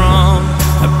I'm from.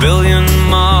 A billion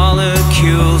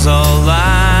molecules all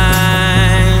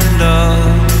lined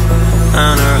up,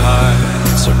 and our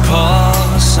hearts are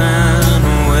pulsing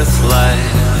with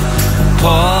life,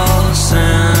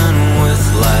 pulsing with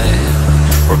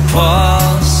life. We're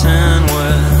pulsing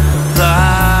with life.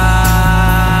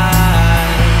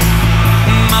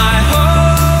 My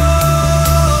home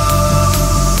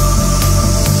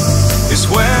is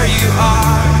where you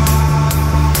are.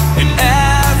 In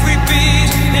every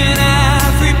beat,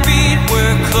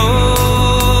 we're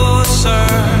closer.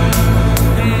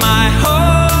 My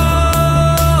home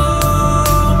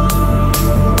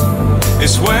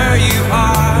is where you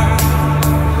are.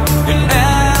 In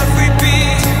every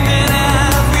beat,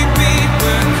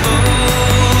 we're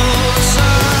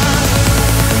closer.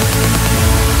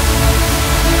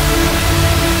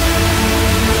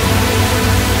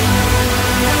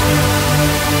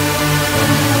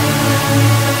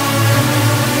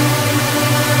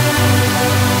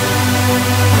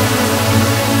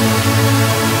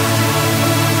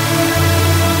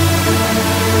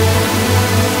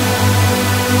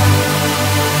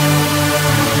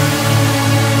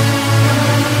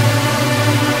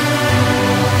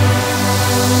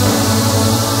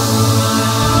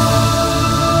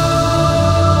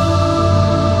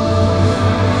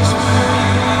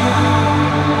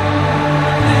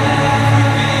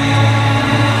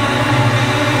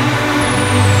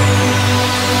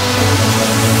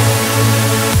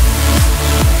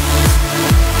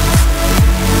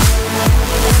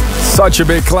 Such a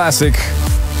big classic.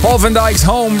 Paul van Dyk's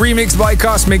Home, remixed by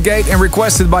Cosmic Gate and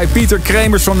requested by Peter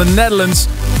Kremers from the Netherlands.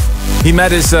 He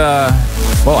met his,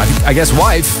 I guess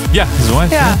wife. Yeah, his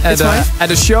wife. Yeah, at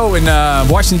a show in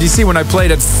Washington, D.C. when I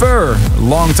played at FUR a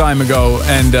long time ago.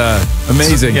 And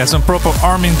amazing. Some proper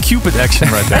Armin Cupid action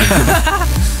right there.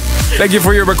 Thank you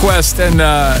for your request and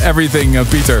everything,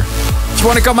 Peter. If you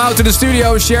want to come out to the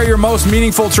studio, share your most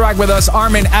meaningful track with us,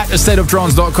 Armin at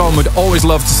astateoftrance.com. We'd always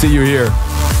love to see you here.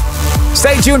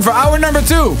 Stay tuned for hour number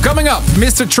 2. Coming up,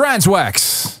 Mr.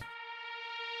 Transwax.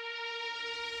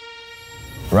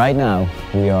 Right now,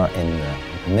 we are in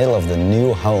the middle of the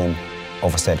new home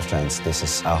of A State of Trance. This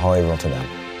is Ahoy, Rotterdam.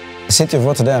 The city of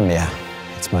Rotterdam, yeah,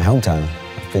 it's my hometown.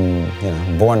 I've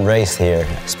been, born and raised here.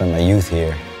 I spent my youth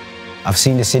here. I've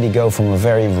seen the city go from a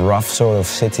very rough sort of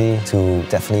city to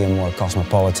definitely a more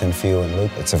cosmopolitan feel and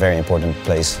look. It's a very important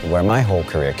place where my whole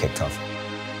career kicked off.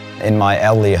 In my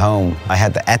elderly home, I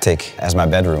had the attic as my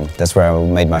bedroom. That's where I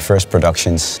made my first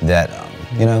productions that,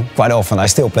 quite often I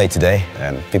still play today,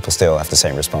 and people still have the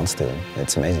same response to them.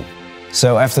 It's amazing.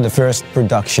 So after the first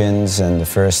productions and the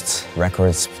first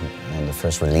records and the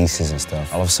first releases and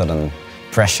stuff, all of a sudden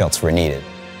press shots were needed.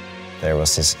 There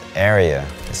was this area,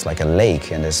 it's like a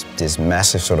lake, and there's this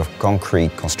massive sort of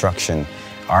concrete construction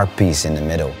art piece in the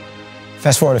middle.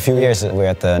 Fast forward a few years, we're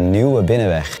at the Nieuwe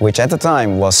Binnenweg, which at the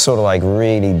time was sort of like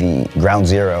really the ground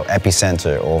zero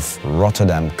epicenter of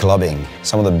Rotterdam clubbing.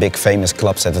 Some of the big famous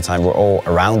clubs at the time were all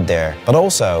around there, but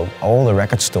also all the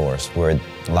record stores were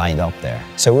lined up there.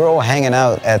 So we were all hanging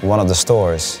out at one of the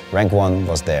stores. Rank 1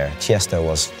 was there, Tiesto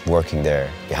was working there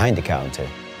behind the counter.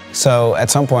 So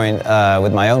at some point,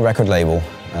 with my own record label,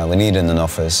 we needed an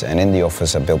office, and in the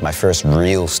office I built my first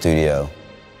real studio.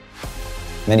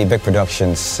 Many big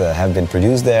productions have been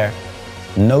produced there,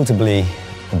 notably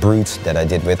Brute that I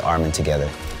did with Armin together,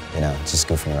 just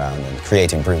goofing around and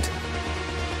creating Brute.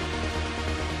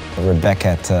 We're back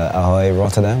at Ahoy,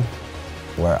 Rotterdam,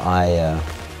 where I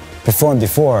performed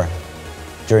before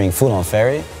during Full On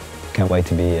Ferry. Can't wait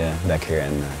to be back here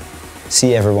and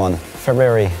see everyone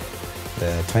February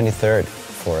the 23rd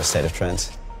for A State of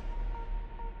Trance.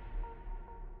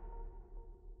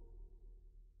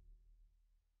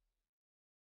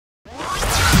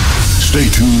 Stay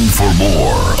tuned for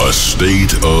more A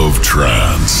State of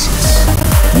Trance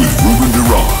with Ruben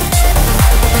Durant.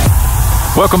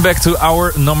 Welcome back to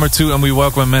hour number 2, and we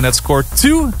welcome a man that scored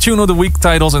 2 Tune of the Week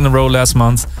titles in a row last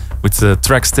month with the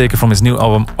tracks taken from his new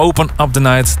album Open Up the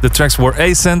Night. The tracks were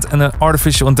Ascent and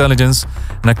Artificial Intelligence,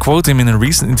 and I quote him in a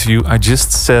recent interview, "I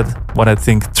just said what I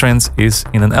think trance is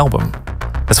in an album."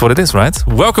 That's what it is, right?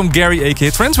 Welcome Gary, aka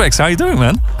Transwax. How are you doing,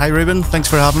 man? Hi Ruben, thanks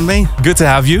for having me. Good to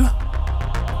have you.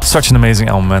 Such an amazing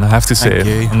album, man, I have to say.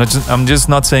 Thank you. I'm just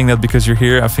not saying that because you're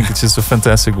here. I think it's just a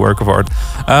fantastic work of art.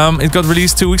 It got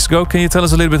released 2 weeks ago. Can you tell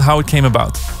us a little bit how it came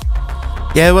about?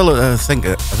 Yeah, well, I think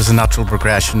it was a natural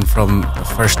progression from the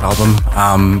first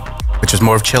album, which was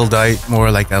more chilled out, more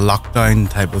like a lockdown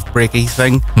type of breaky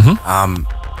thing.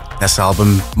 This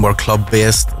album, more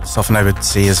club-based, something I would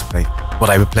see as like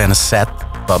what I would play in a set,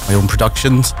 but my own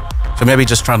productions. So maybe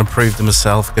just trying to prove to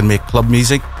myself I can make club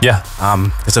music. Yeah.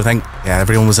 Because I think,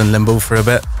 everyone was in limbo for a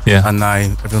bit. Yeah. And now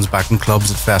everyone's back in clubs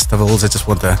at festivals. I just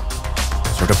want to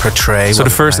sort of portray. So the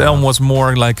first album was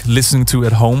more like listening to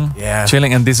at home,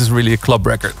 chilling, and this is really a club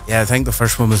record. Yeah, I think the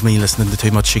first one was me listening to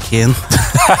too much chicane,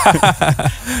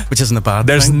 which isn't a bad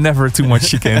There's thing. never too much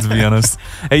chicane, to be honest.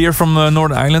 Hey, you're from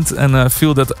Northern Ireland, and I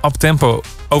feel that up-tempo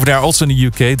over there, also in the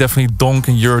UK, definitely Donk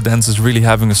and Eurodance is really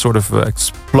having a sort of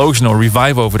explosion or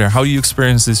revive over there. How do you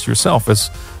experience this yourself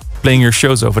as playing your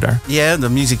shows over there? Yeah, the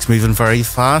music's moving very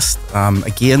fast.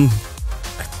 Again,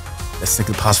 I think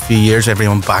the past few years,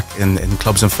 everyone back in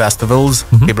clubs and festivals.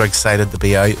 People are excited to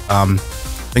be out. I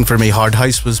think for me, Hard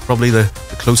House was probably the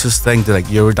closest thing to like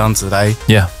Eurodance that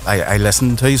I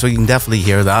listened to. So you can definitely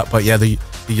hear that. But yeah, the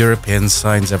European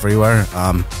sounds everywhere.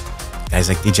 Guys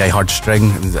like DJ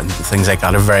Heartstring and things like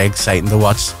that are very exciting to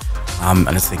watch. And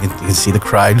it's thinking you can see the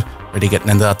crowd really getting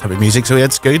into that type of music. So yeah,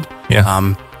 it's good.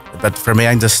 Yeah. But for me,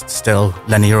 I'm just still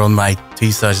linear on my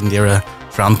 2000 era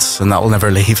trance, and that will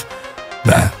never leave.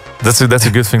 Yeah. That's a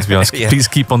good thing, to be honest. Yeah. Please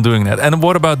keep on doing that. And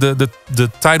what about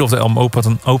the title of the album,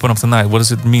 Open Up the Night? What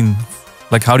does it mean?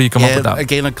 Like, how do you come up with that?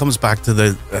 Again, it comes back to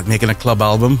the making a club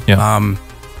album. Yeah.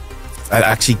 I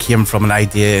actually came from an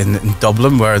idea in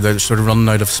Dublin where they're sort of running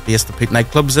out of space to put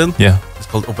nightclubs in. Yeah. It's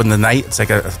called Open the Night. It's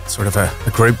like a sort of a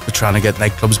group trying to get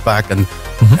nightclubs back, and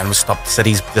we stopped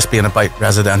cities just being about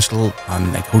residential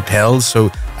and like hotels. So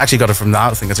I actually got it from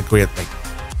that. I think it's a great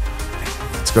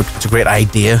it's a great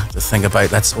idea to think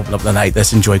about. Let's open up the night.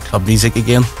 Let's enjoy club music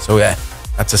again. So yeah,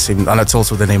 that's the same, and it's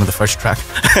also the name of the first track.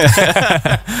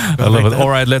 I love it. All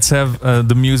right, let's have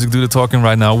the music do the talking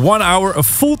right now. 1 hour, a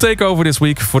full takeover this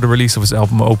week for the release of his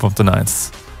album Open Up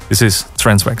Tonight. This is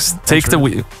Trance. Take the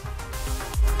wheel.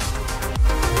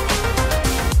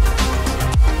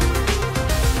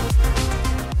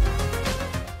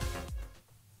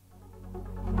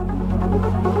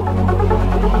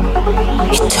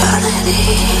 Eternity.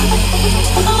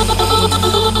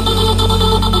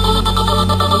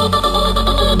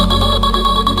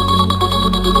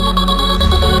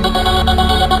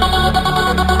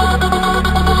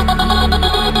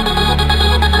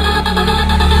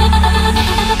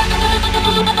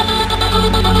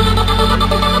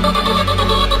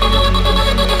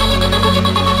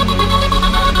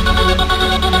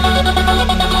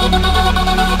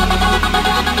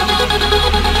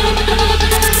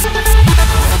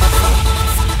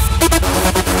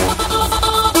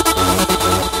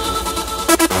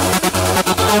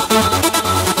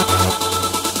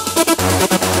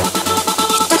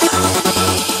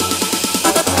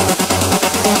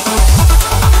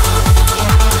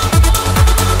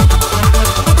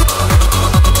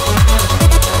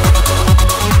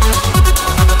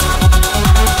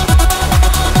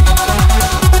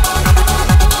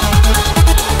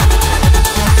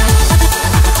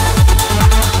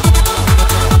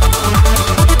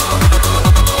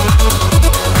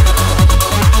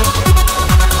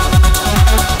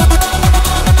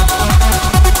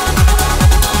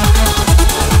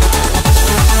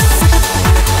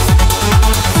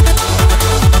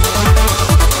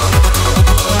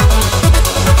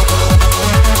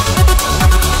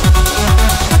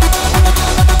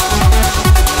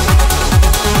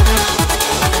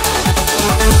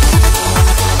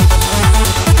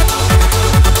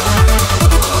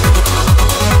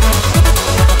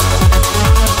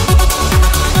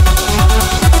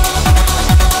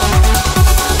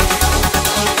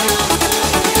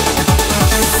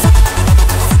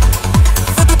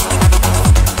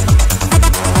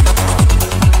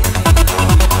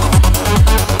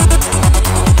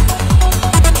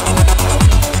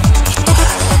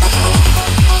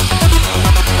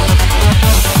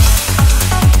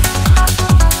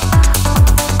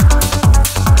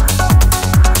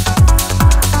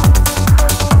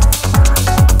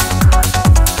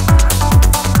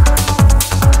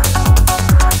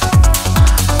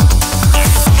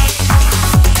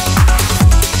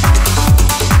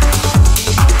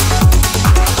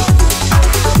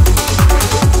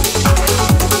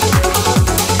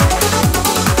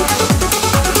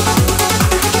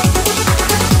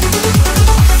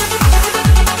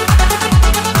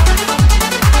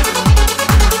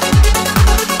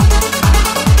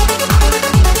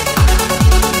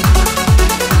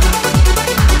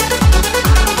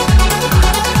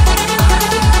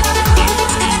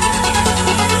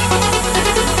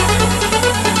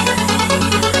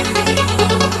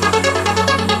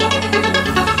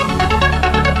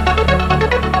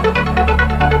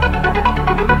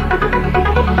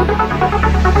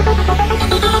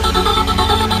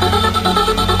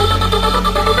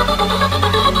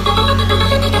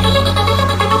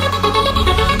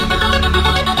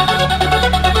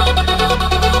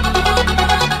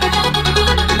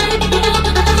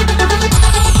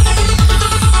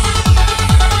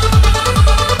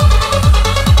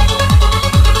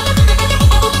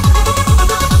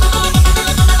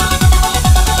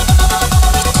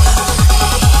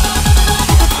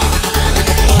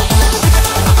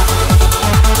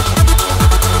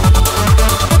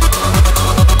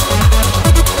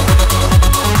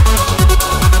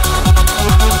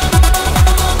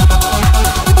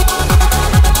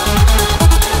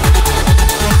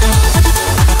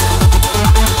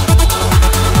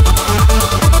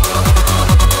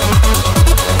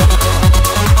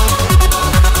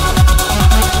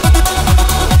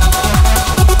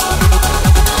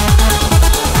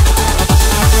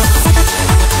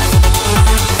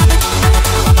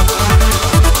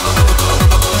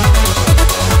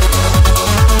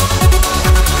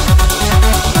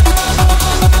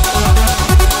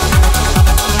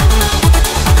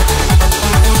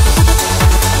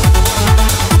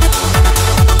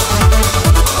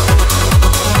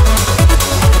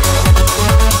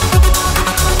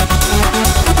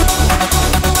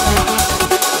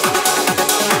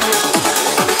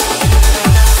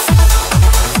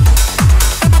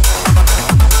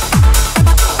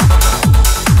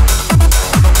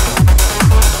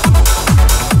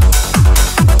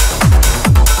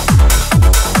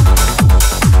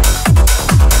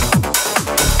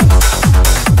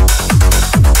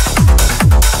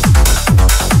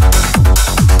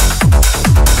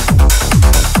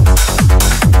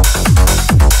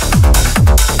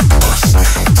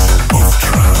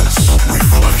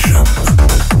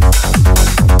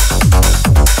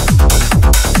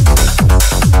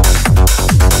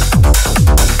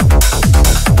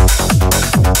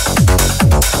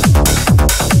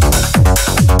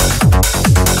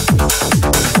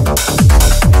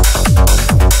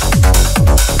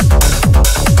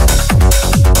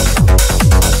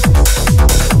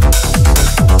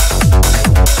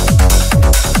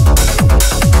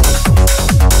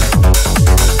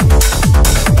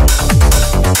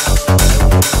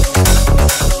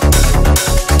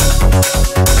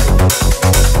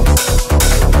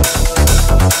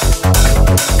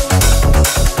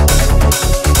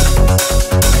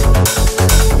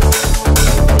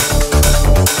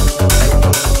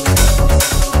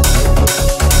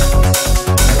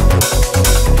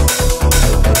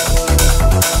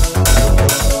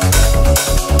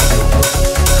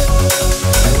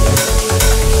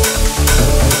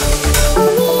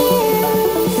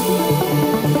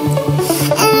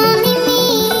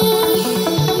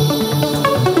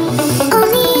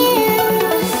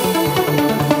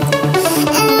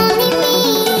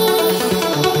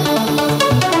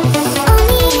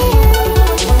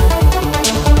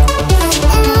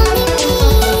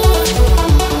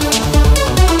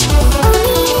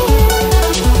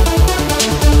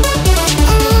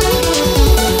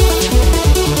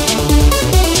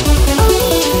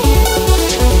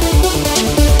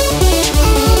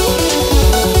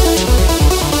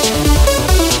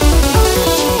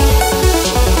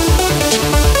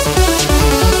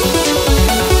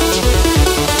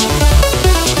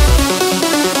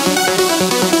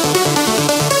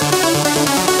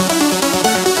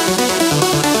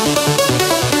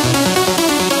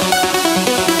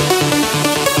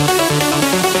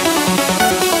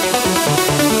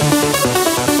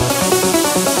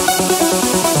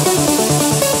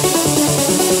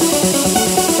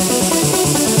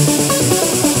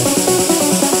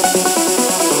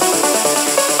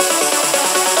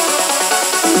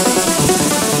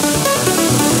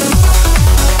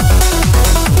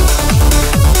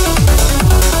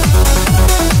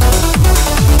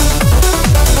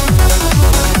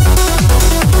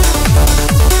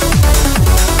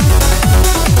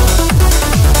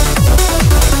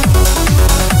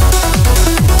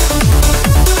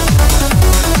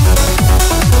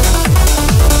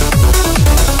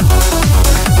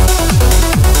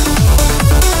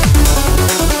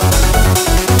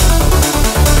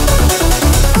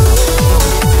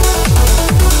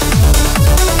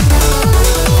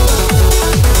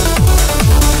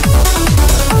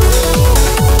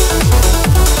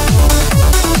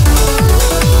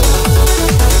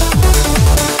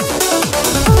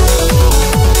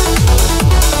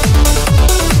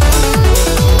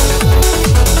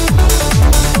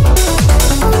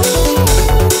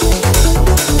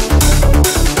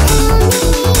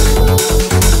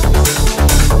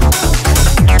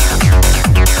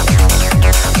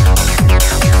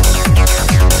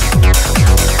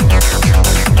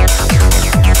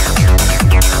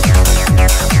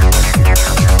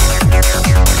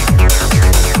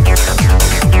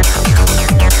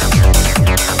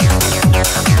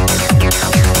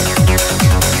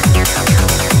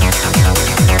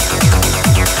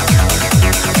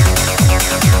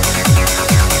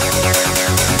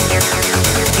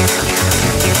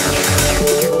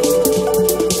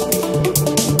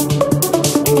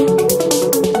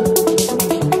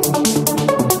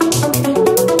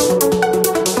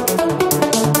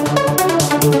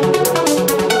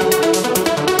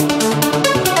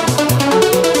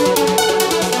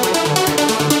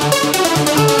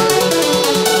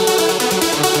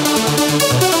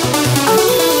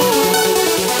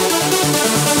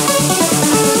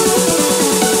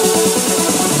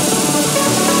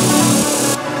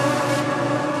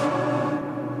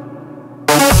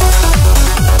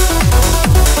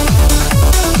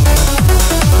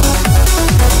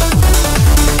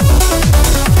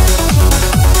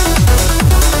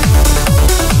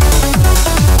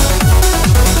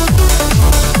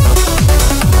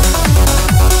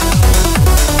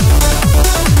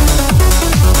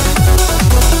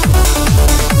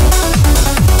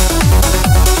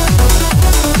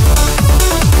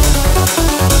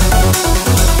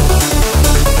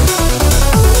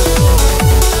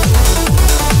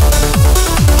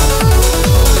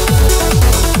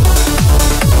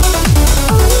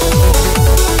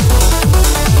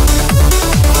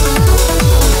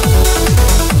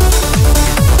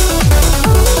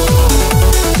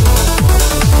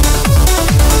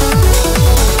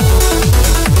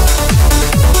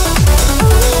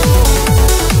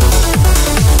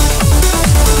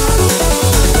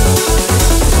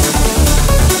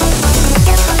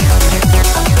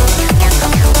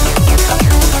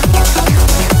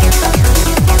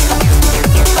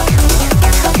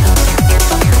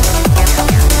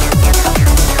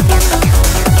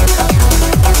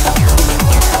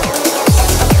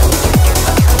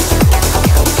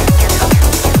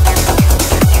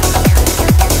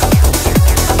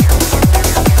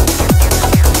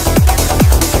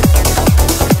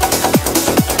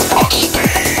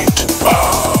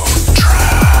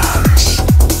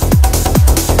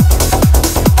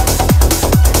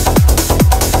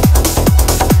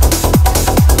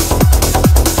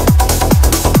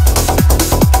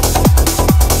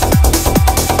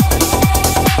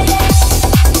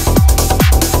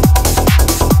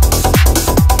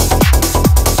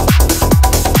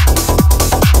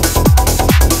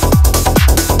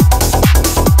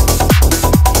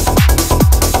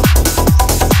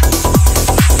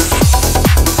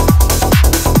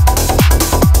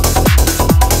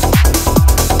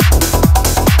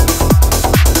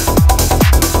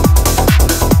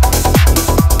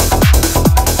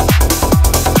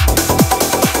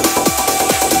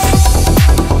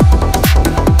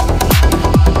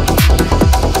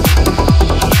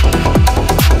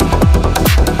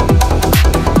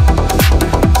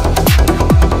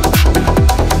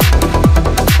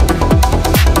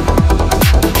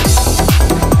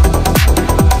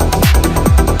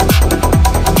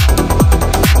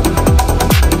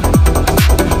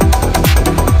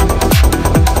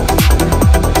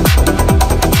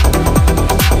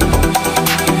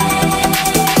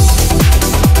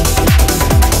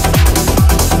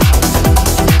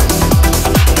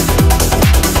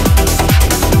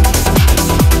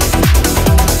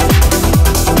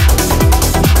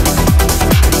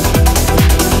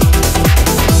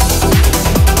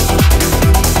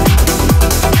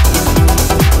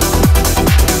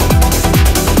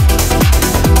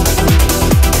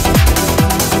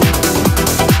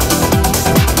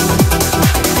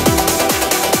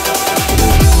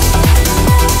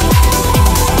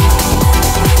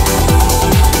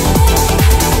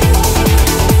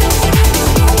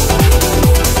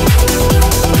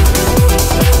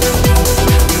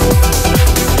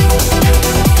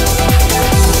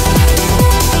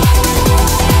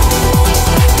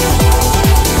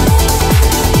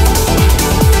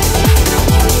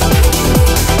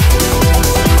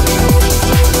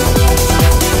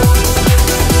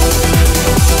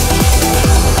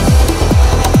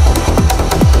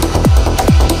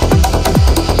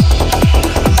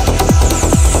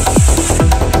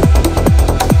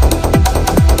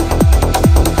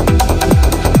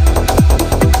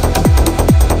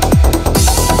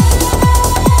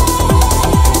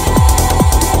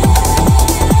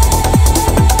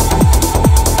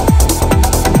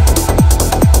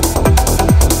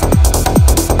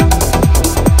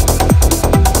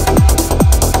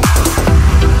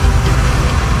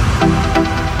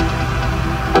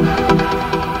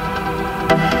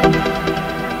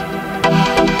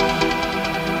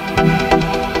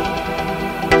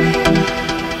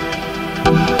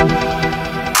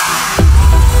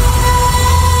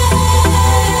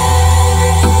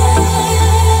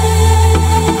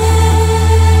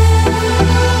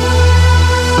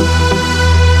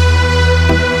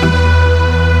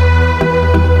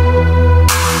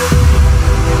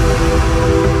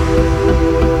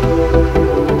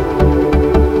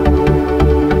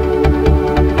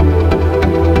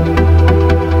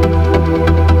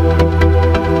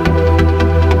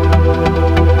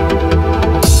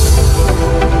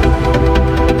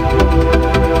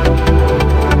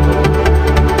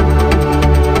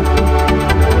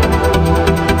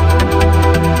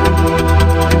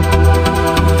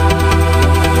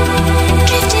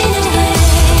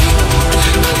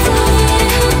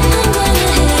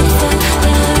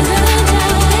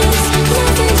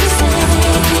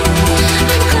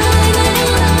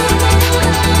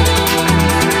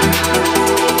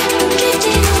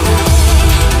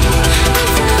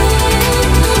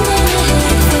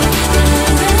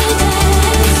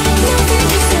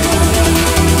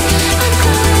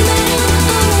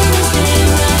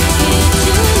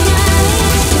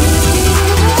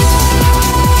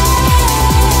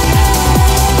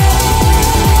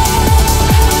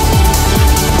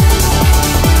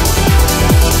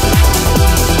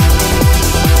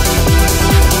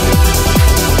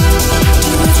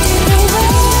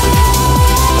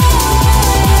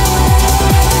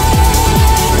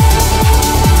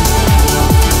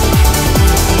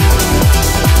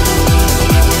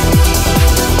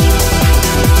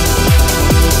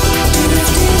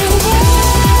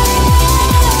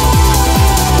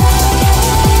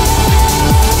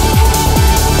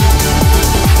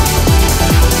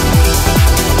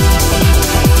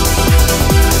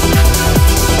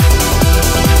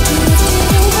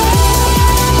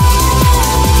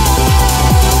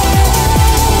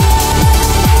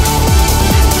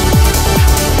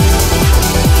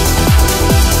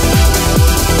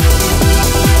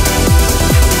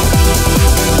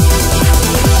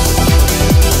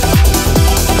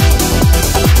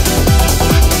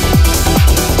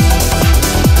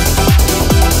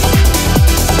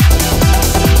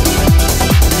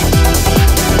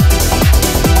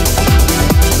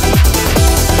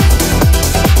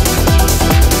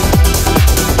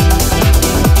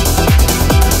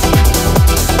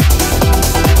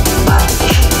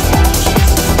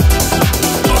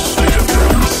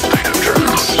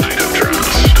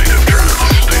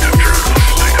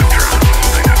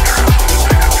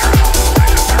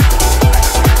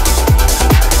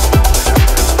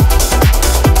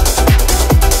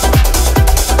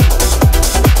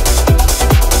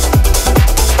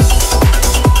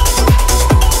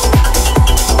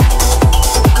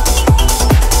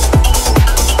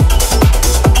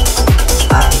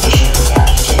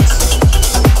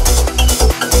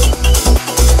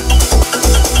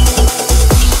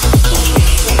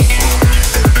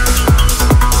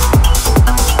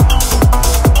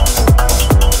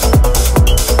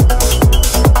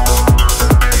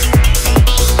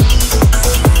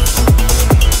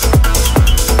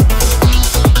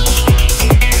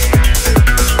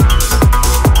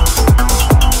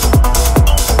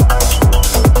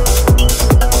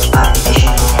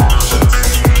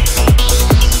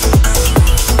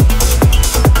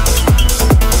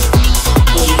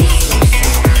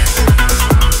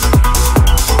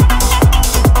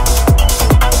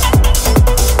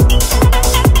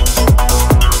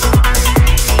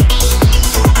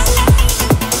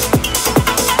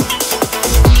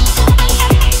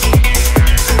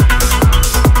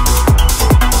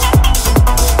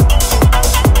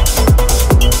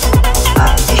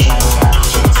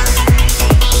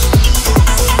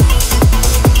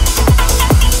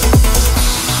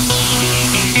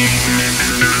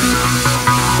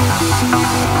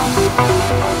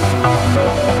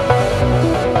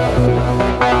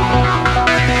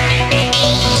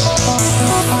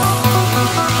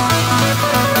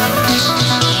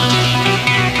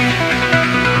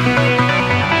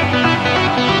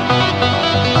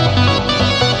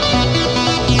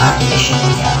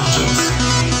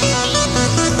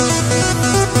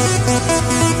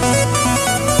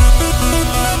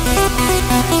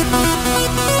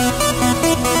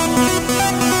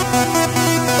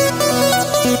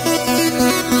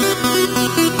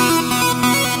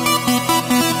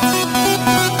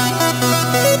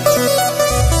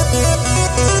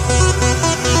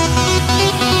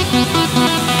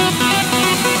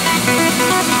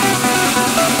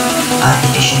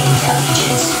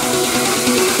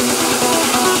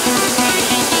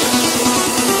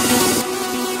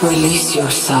 Release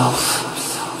yourself.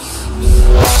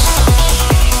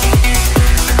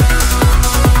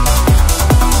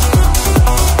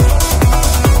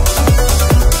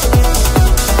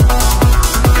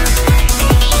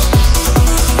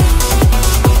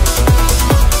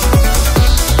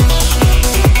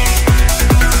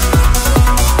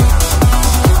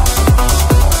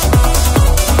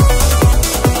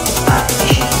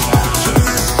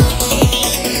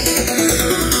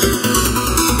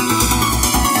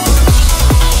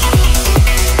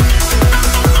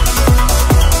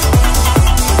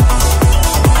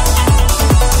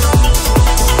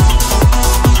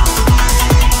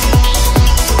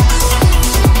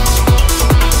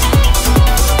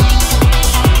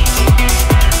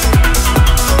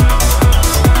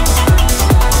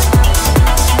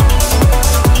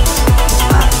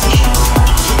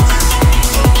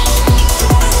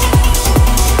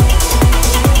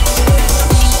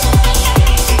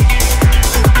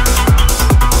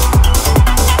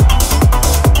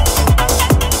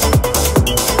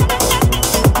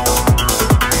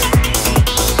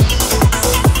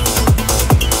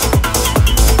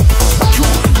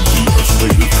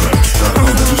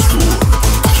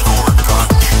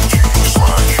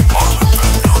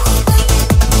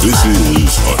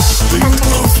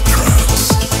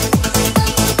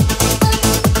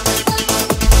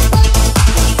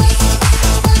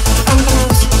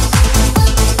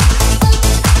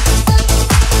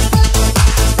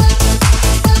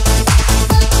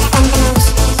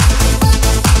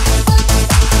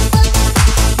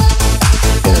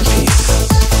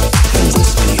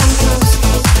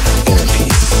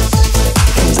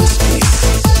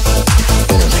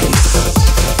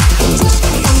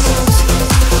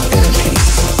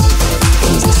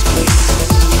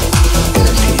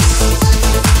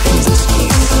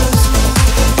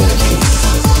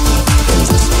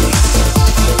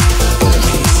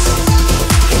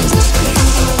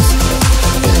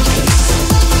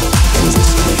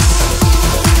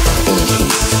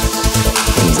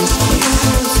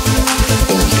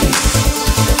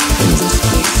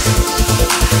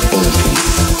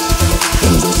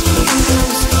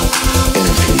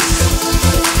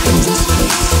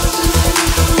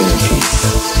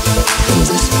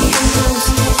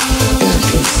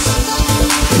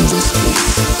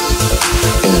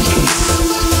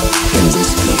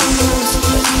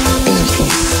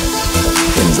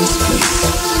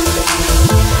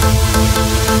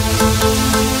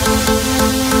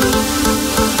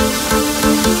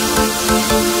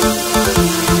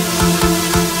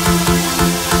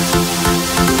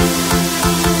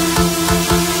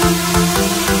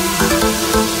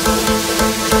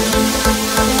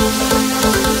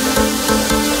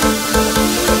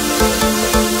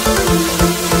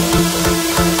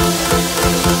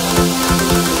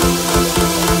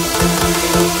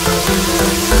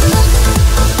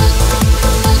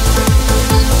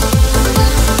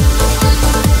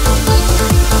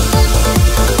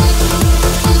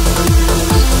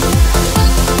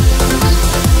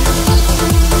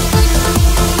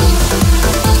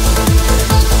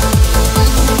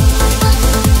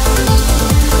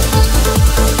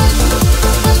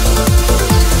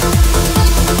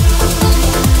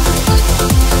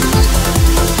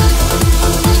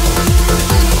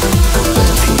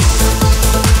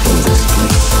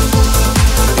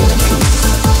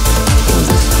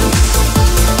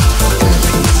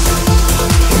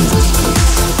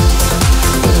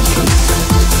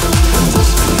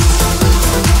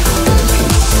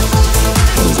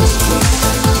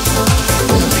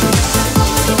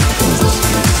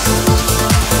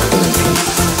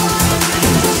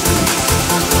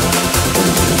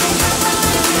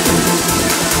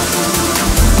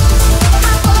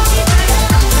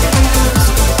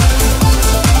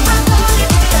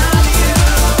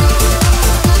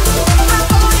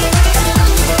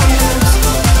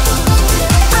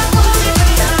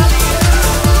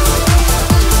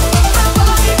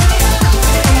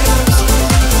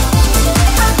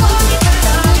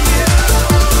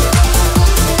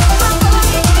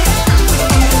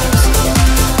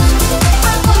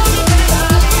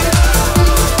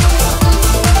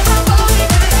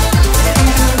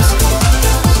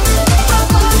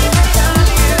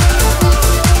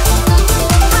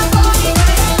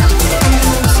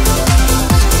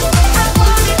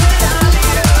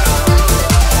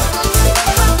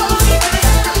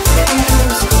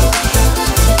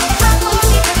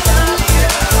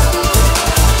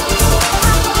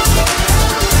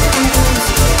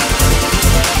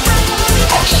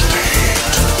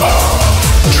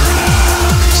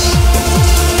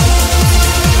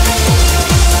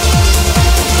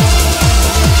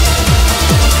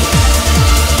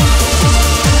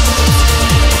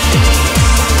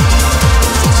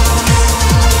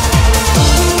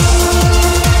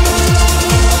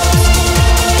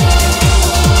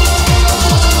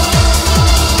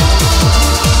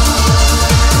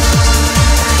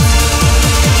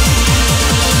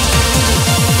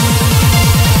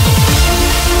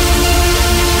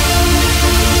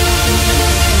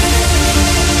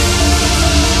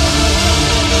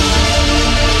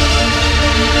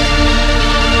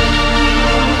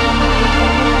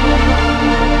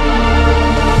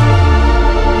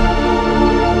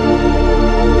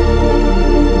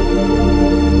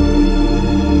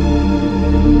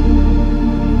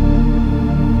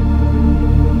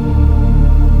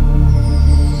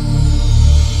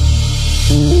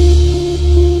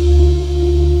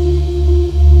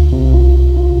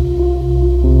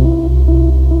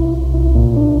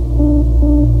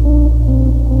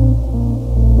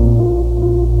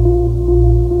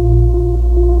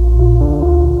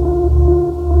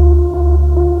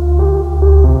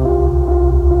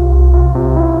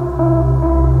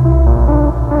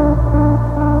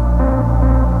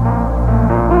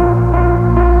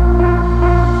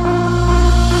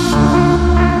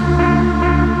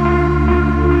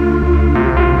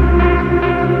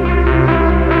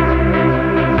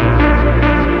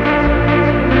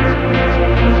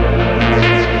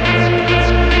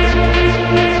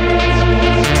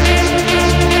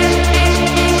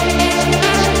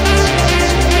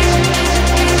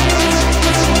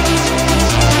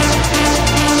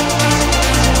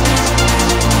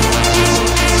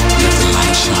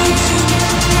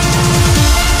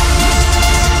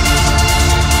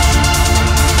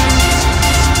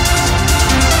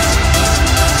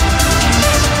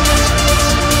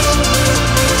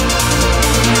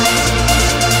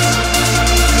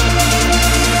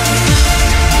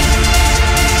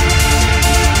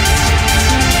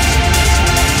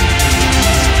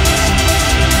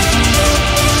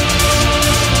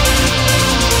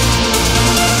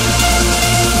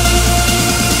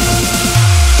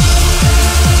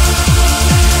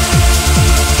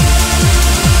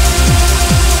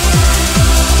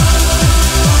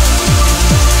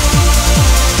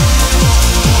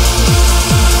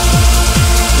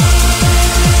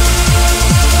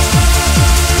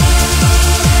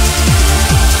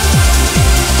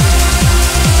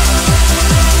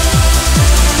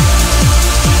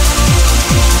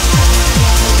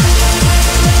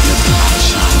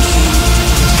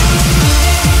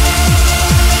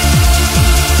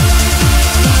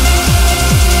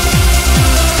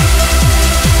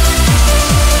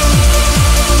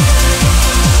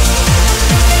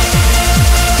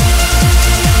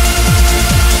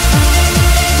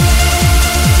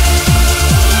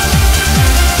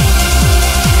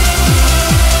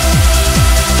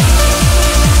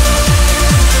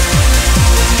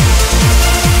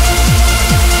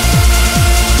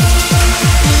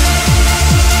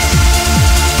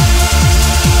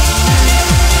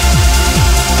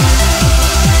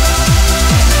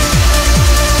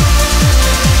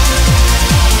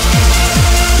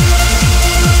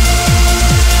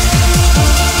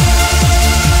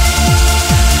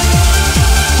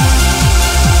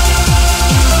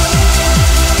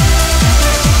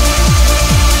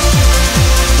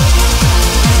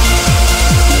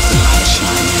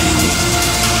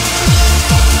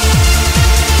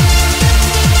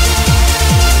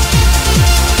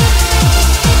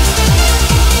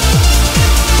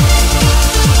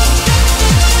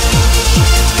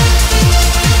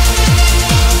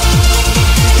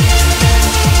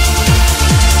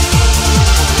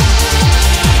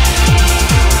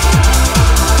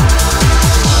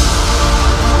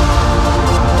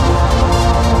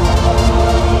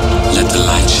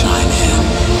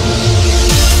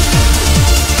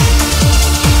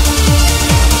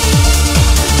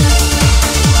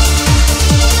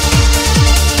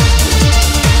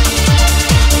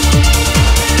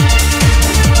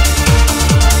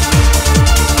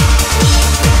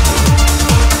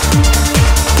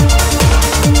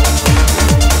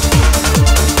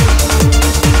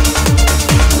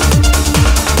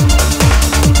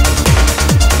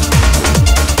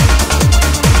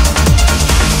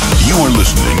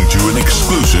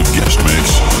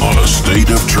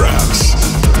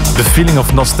 the feeling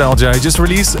of nostalgia. He just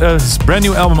released his brand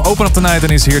new album Open Up the Night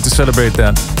and he's here to celebrate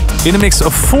that in a mix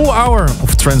of full hour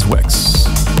of trance wax.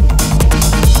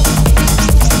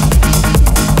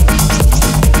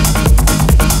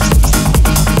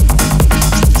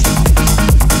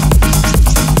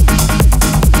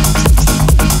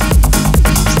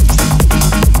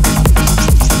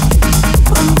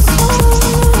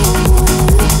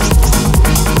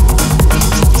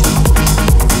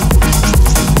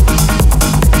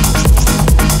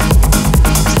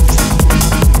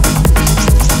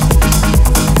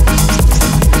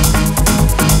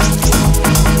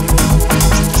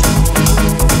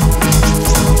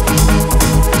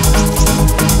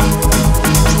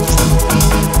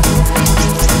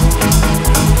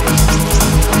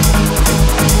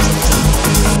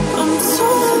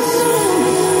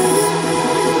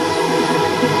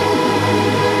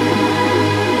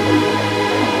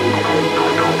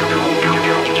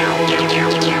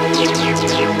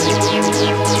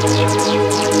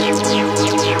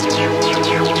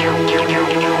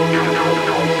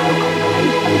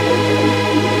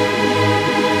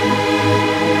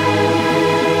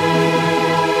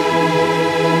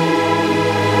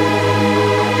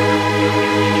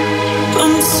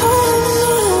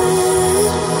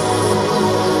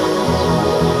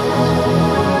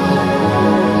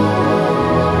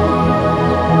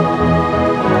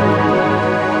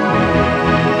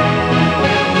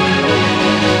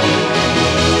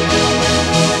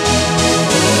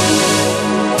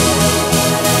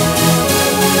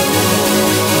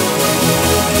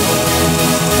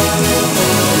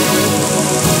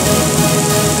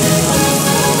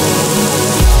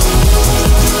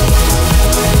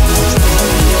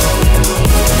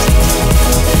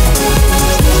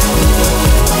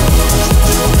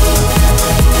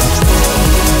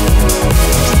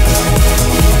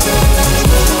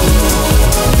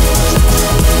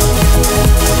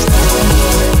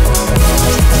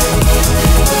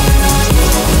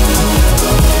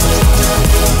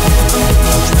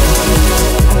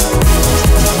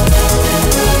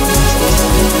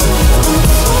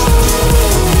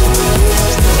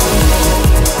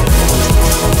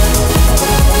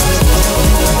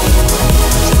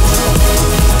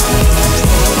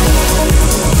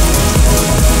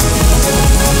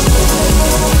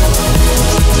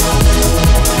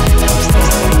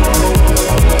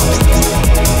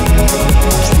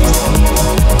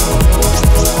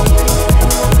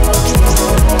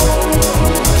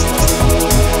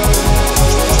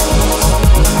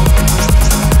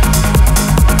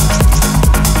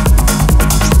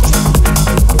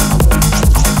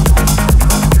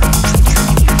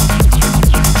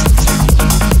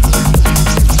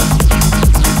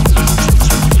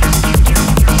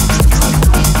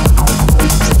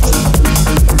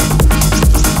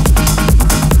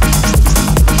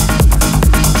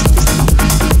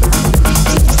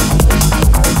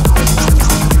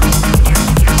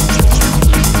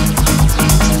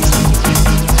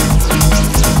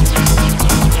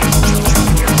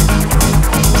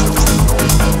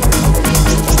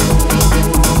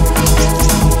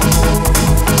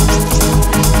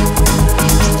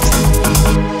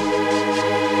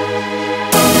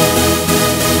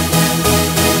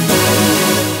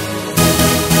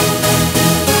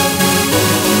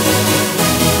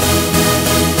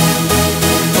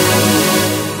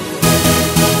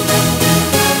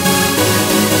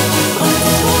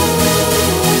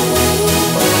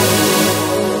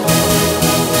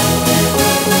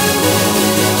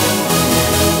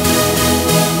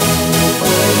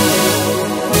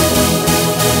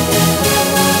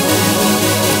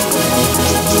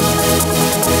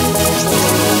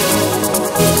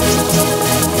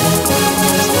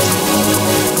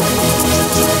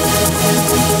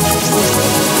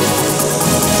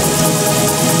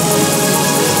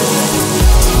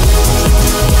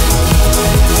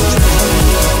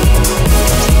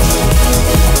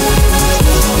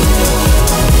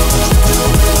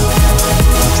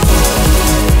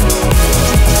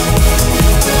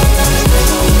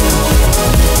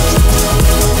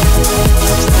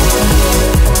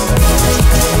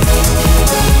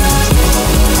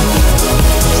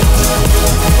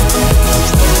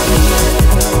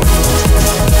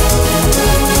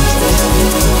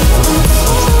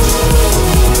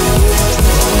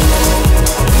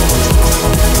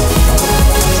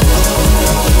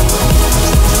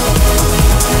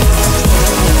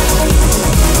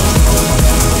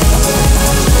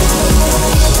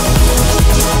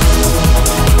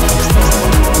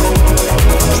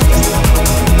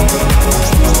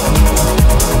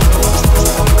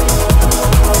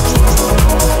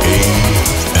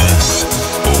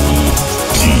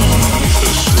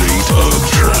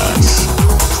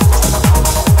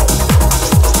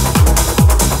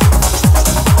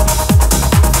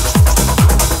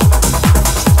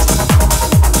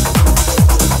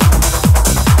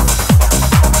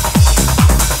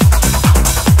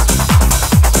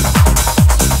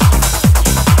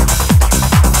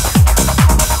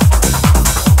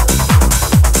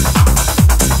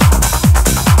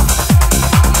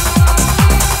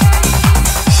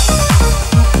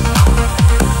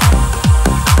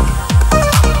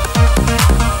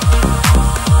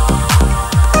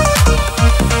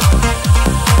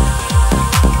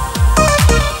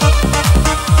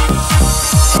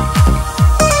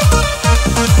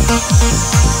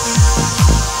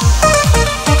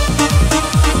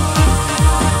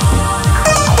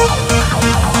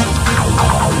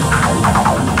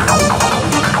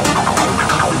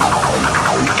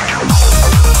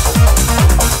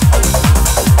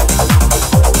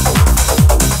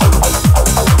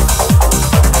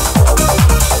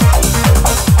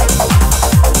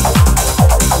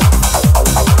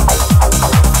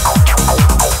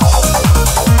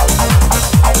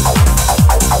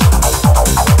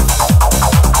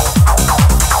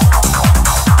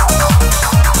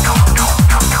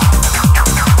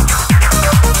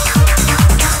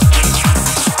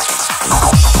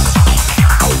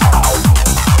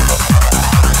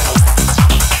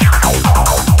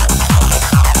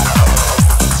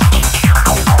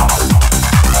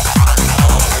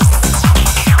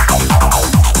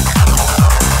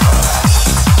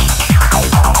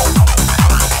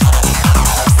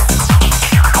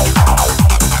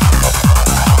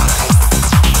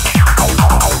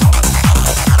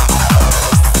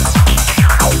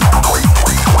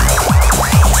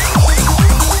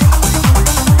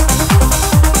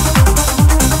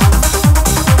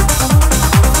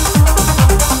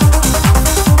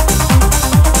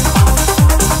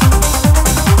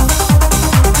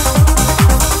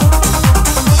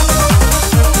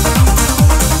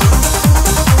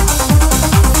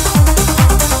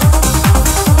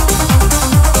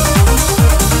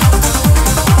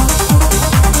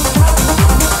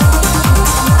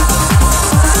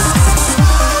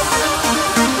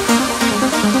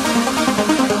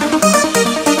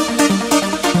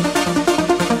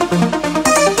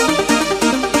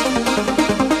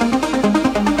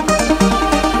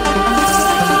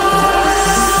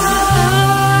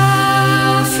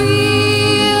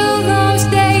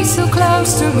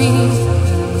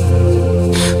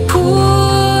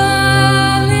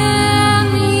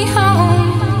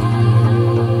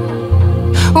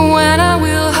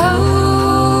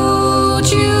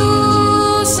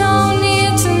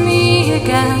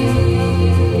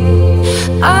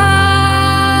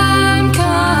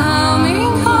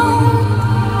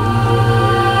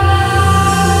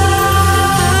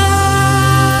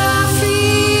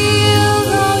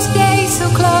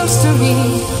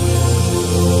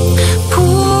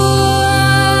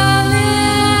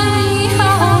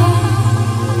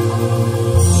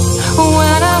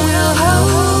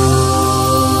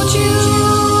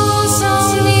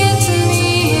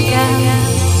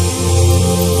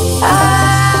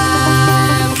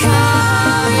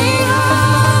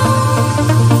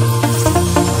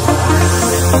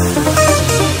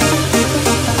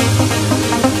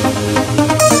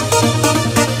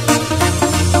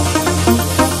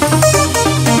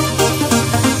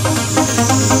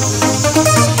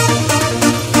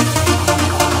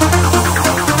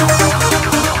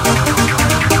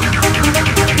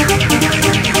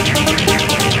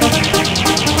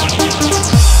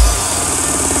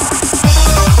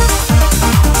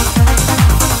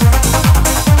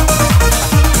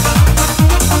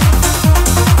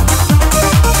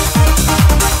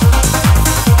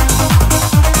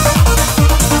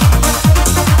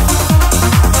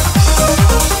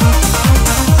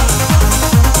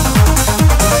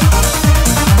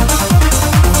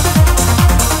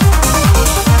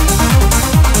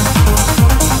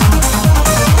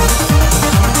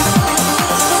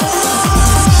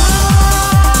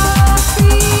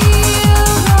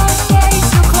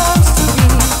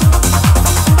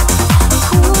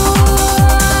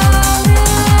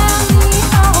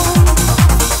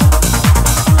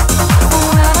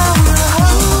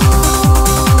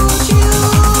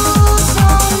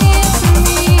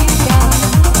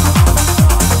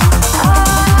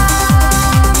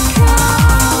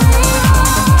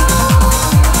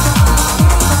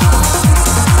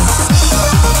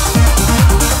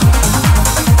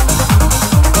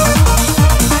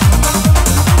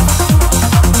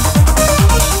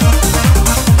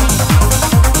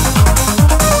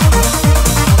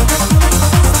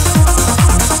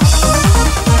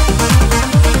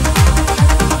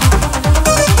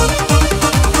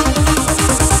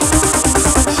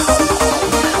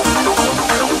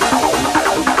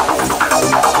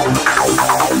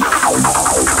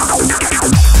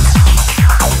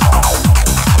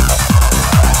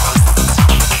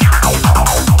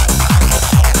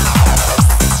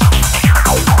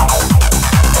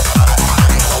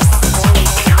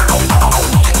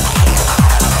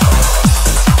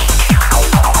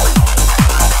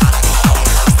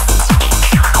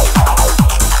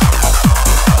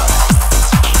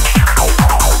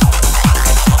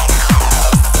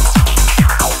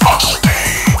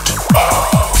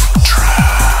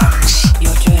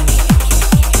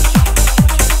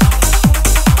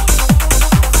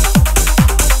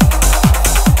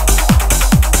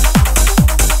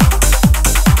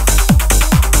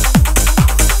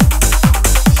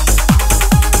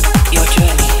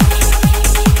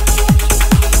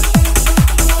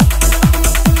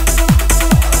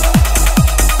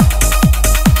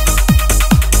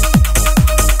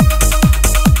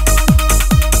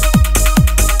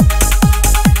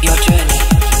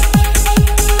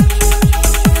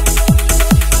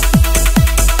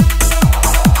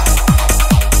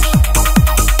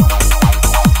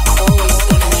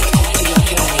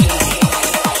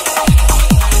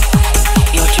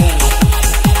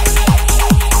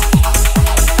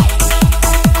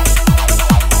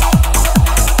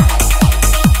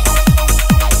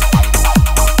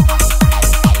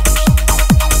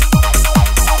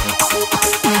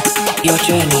 Your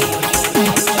journey.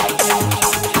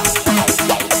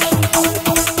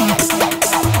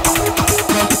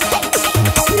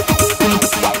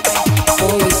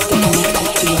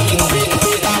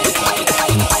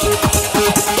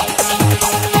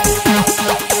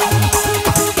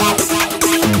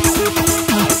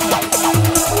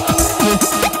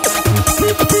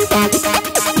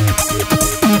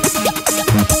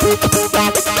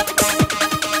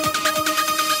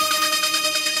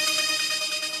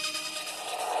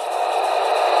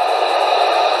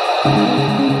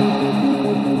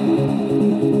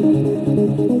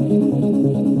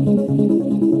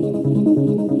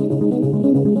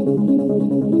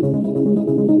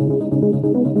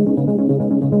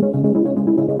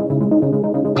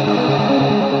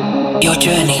 Your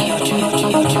journey.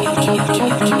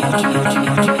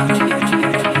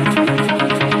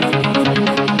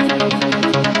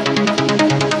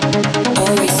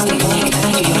 Always stay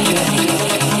connected to your journey.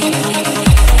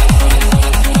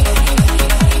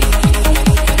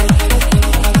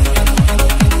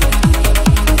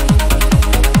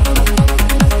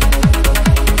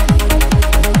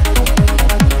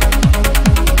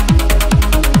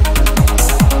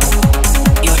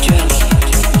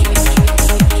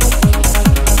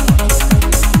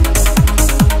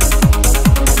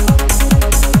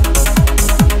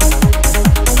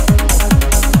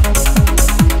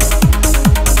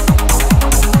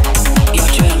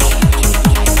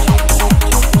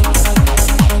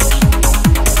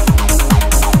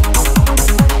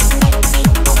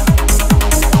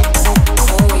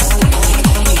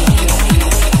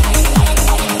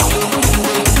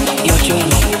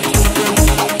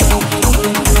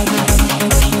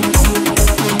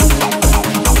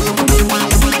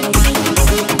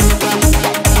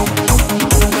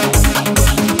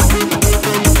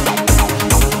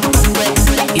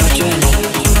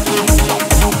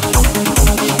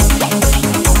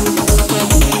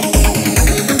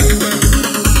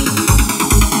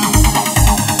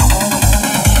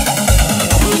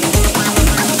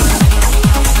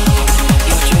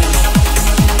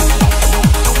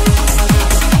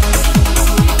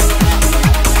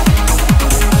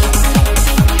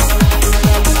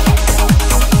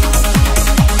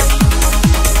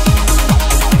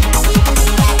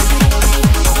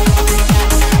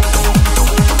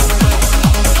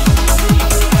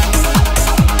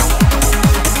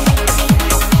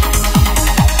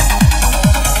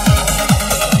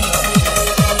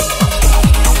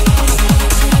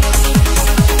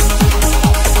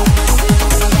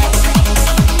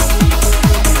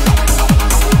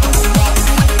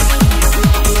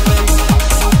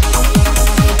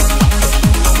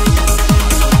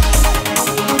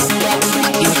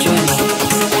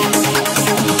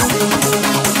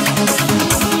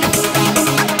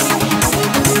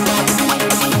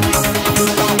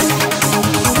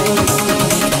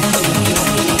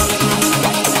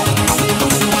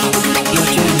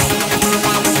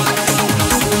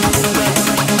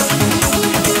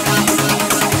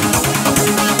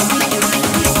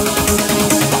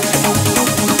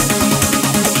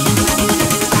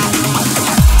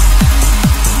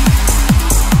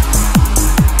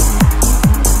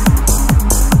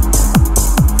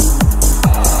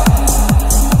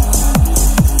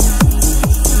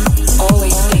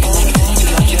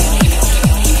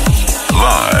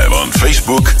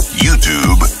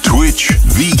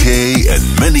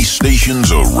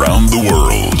 stations around the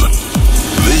world.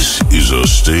 This is a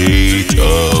state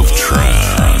of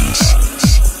trance.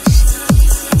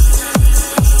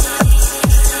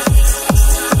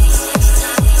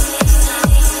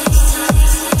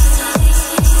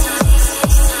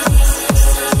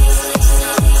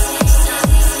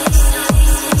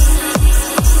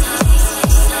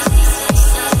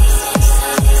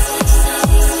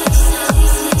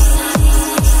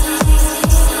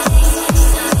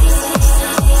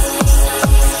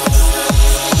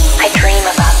 I dream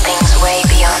about things way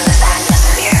beyond this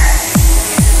atmosphere.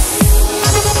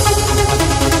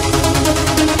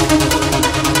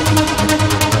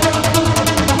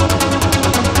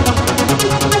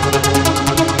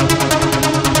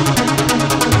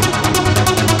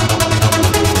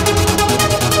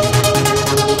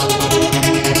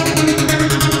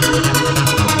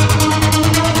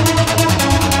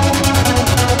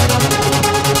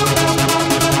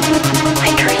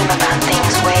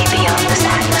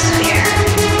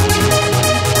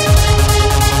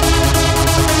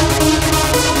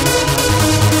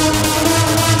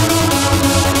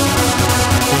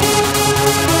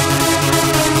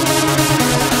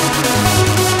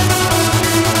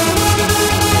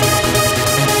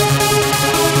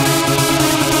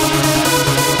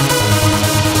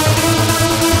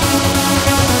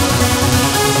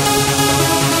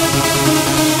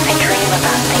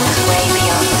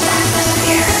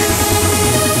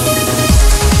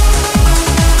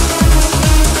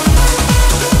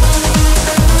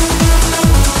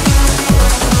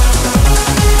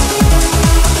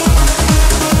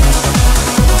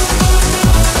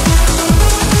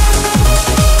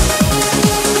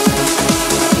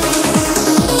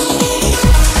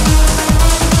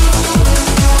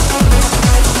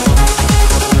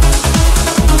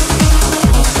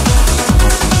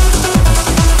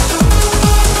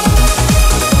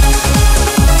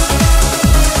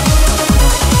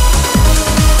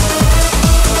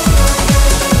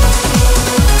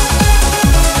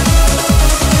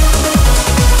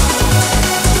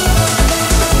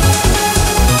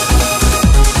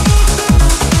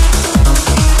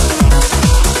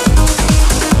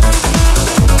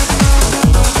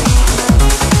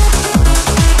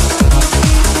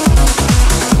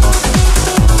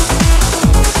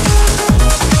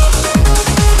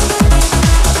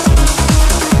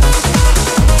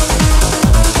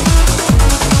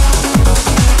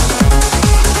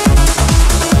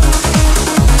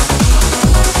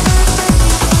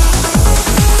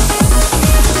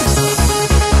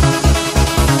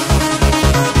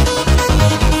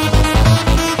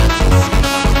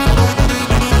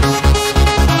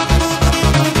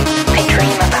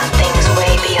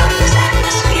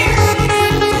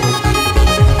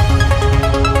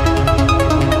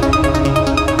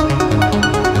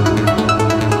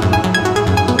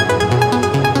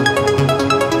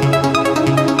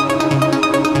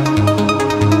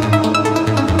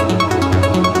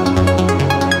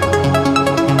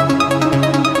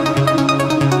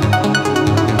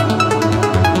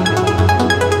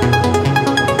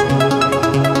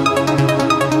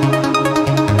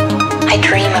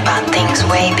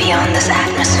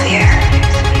 atmosphere.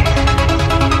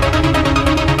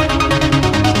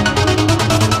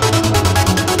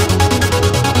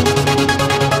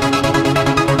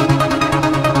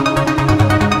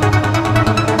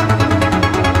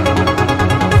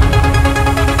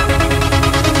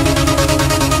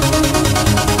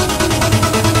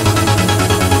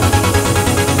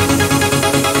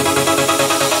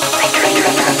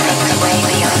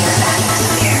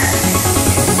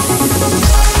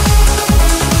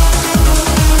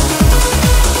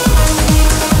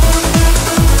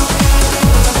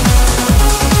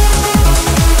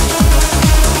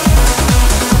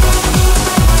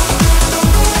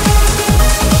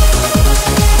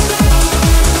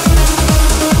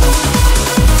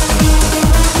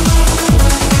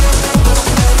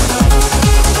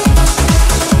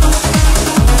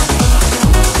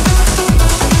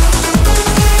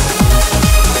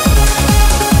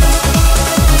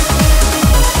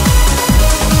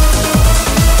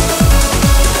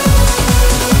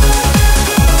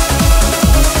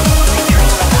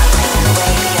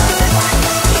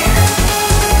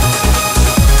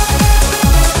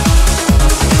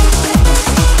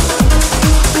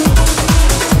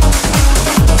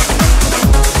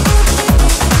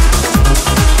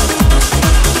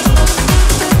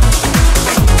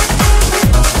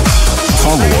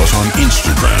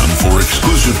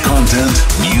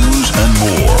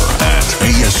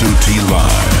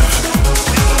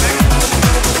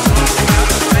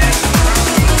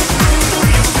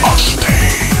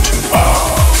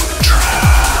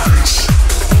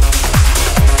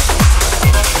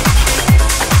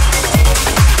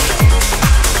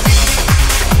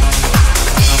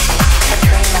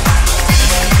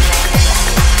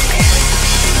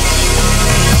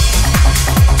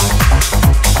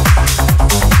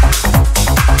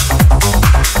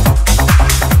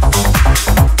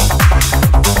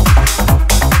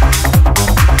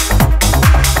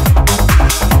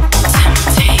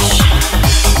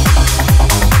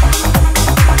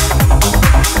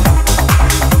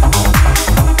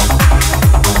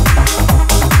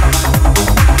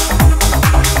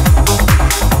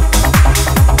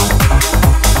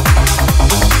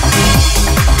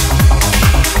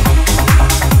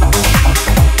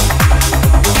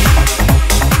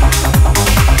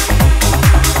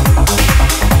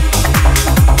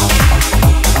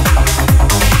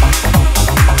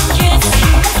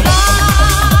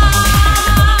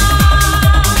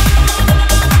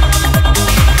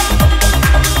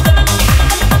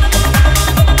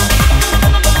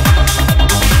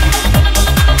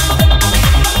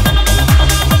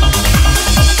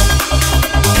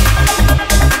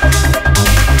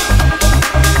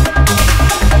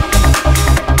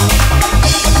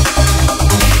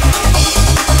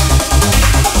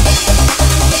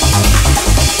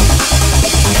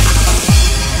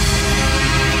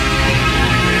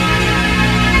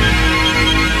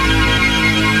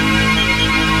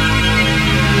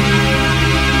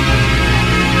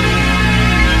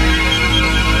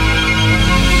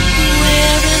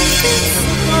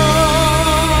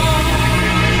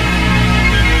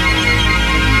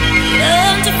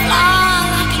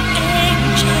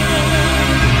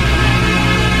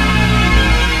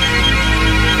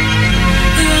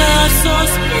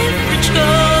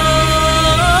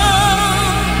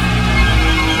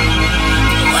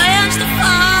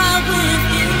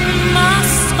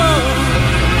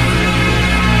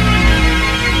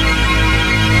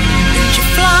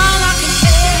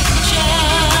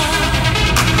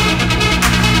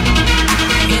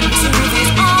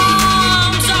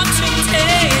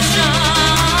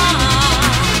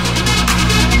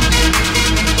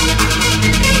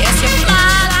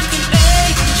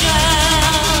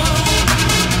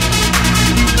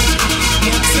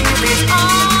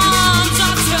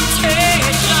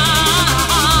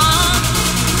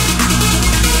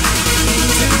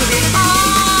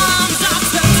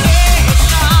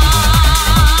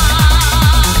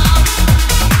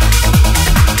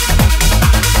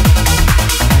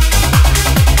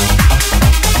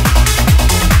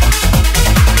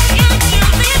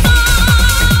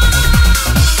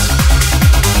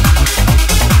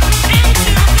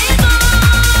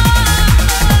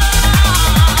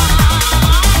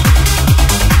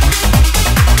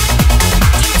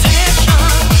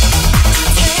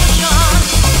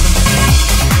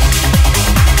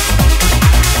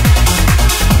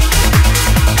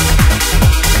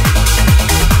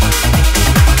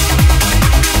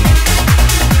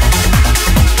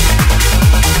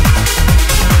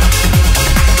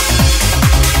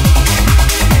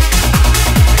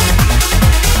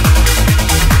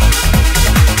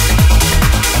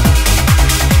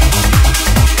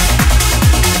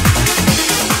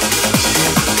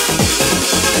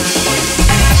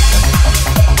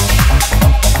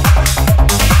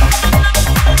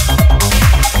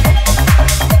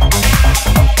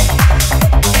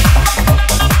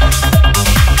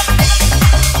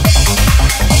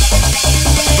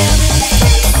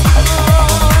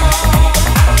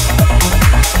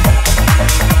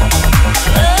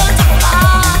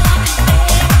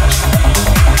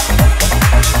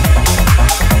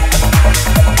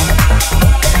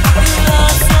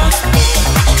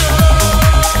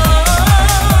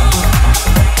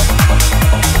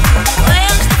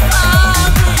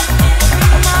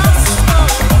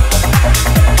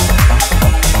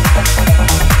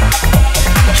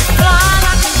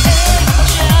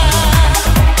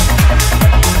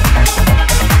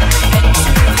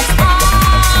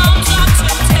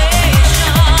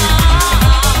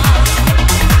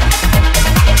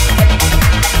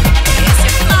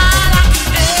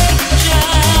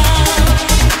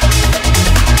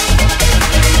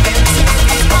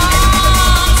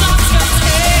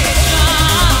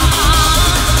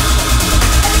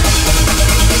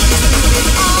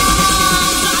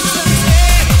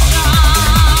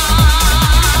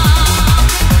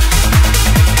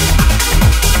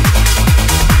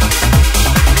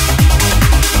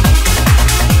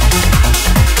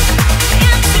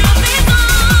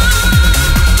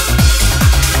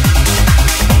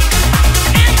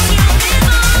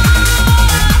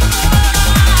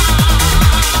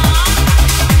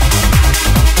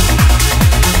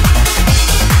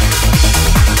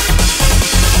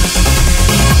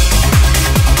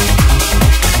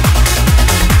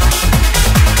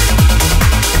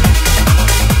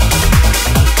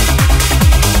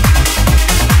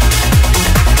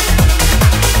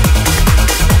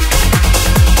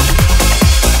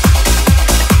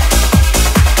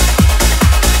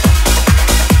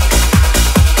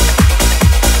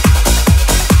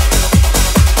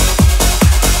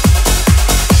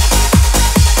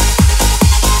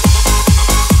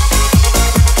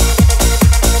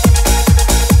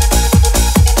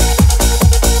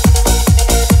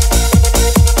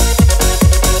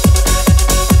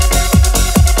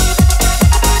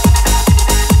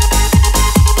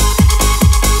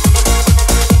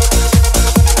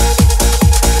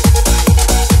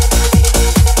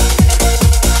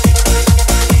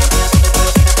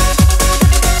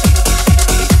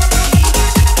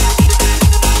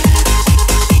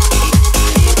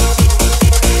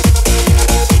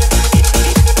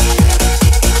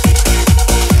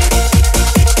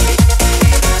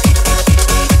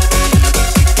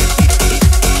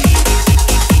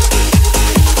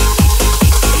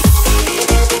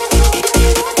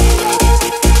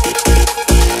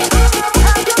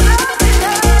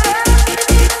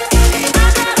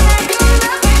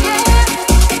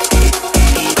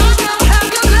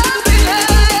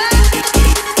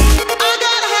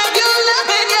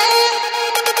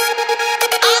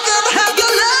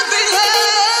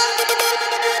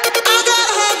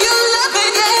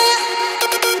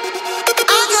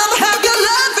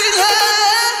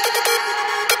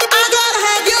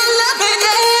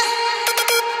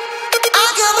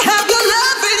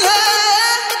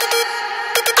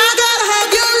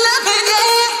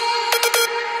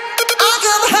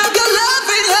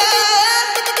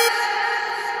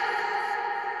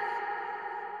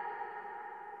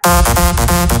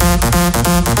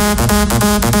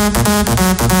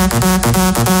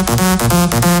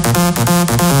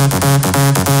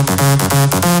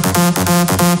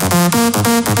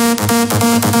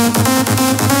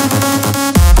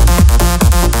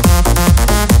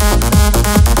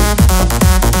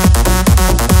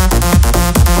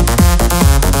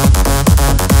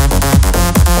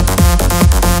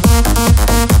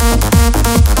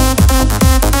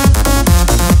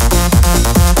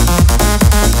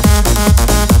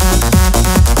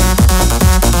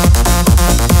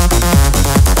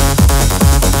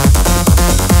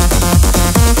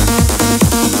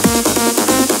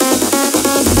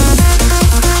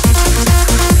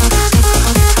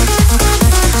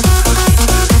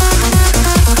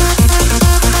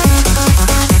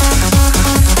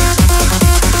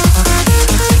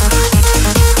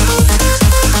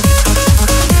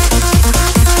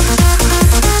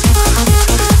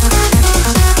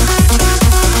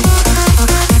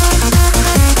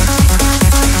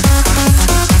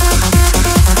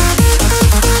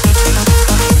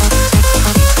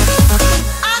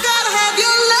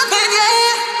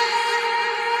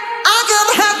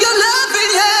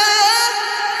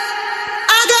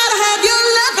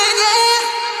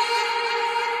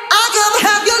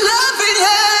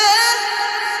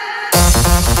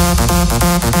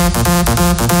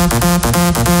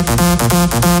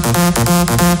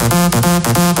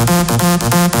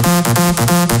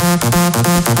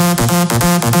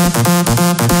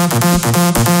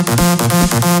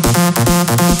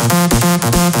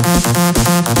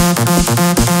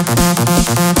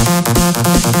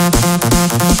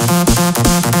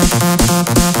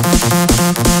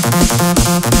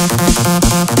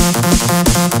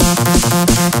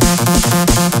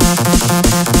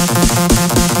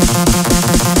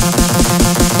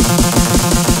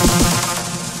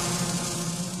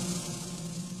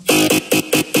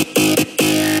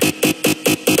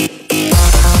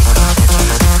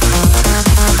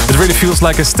 Feels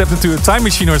like I stepped into a time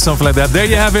machine or something like that. There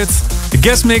you have it. The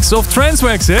guest mix of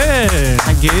Trancewax. Hey!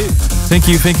 Thank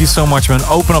you so much, man.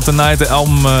 Open Up the Night. The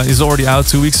album is already out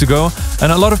 2 weeks ago.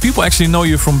 And a lot of people actually know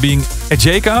you from being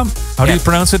Ejeka. How do you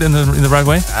pronounce it in the right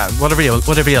way? Whatever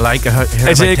you like. I heard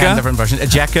about 10 different versions.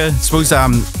 Ejeka. I suppose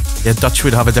Dutch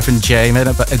would have a different J in it,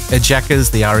 but Ejeka is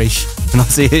the Irish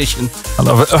pronunciation. I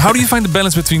love it. How do you find the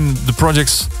balance between the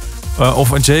projects of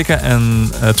Ejeka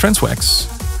and Trancewax?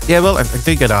 Yeah, well, I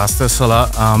do get asked this a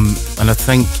lot, and I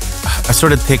think I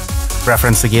sort of take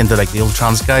reference again to like the old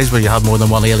trance guys where you had more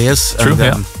than one alias. True,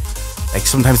 and, like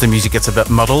sometimes the music gets a bit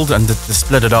muddled, and to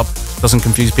split it up doesn't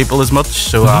confuse people as much.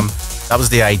 So that was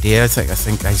the idea. I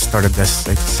think I started this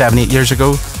like 7-8 years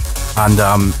ago, and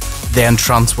then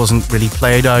trance wasn't really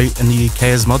played out in the UK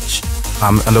as much.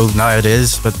 I know now it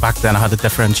is, but back then I had to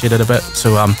differentiate it a bit.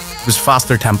 So it was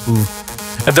faster tempo.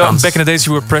 And back in the days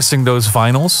you were pressing those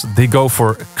vinyls. They go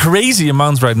for crazy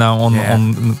amounts right now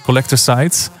on collector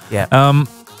sites. Yeah. I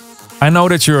know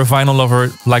that you're a vinyl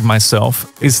lover like myself.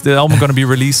 Is the album going to be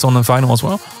released on a vinyl as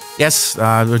well? Yes,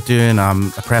 we're doing a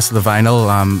press of the vinyl.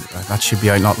 That should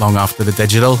be out not long after the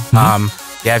digital.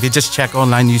 Yeah, if you just check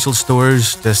online usual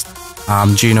stores, just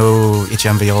Dino,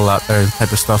 HMV, all that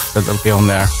type of stuff, that'll be on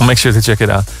there. I'll make sure to check it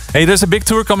out. Hey, there's a big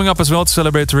tour coming up as well to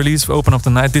celebrate the release of Open Up the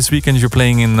Night this weekend. You're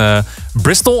playing in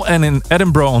Bristol and in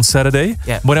Edinburgh on Saturday.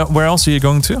 Yeah. Where else are you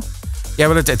going to? Yeah,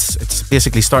 well, it's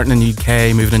basically starting in the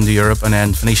UK, moving into Europe, and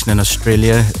then finishing in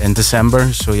Australia in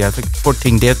December. So yeah, I think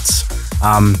 14 dates.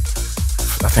 I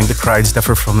think the crowds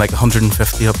differ from like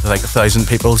 150 up to like 1,000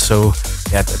 people. So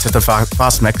yeah, it's just a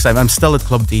fast mix. I'm still a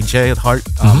club DJ at heart.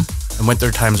 And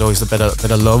winter time's always a bit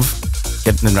of love,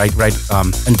 getting right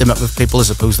intimate with people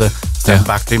as opposed to stepping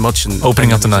back too much and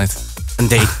opening up the night.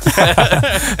 Indeed.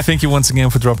 Thank you once again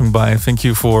for dropping by. Thank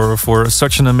you for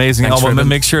such an amazing album. And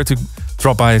make sure to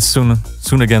drop by soon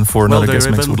again for another guest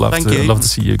mix. Would love to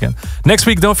see you again. Next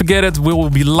week, don't forget it. We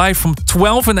will be live from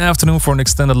 12 in the afternoon for an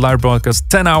extended live broadcast.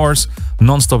 10 hours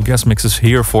non-stop guest mixes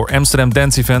here for Amsterdam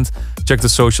Dance Event. Check the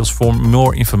socials for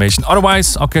more information.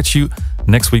 Otherwise, I'll catch you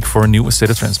next week for a new State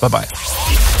of Trance. Bye bye.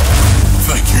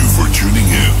 Thank you for tuning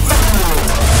in.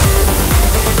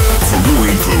 For more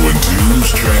info and tunes,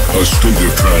 check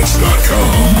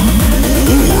astateoftrance.com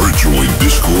or join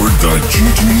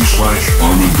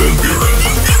discord.gg/Armin van Buuren.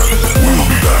 We'll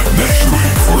be back next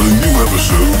week for a new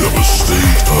episode of A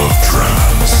State of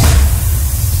Trance.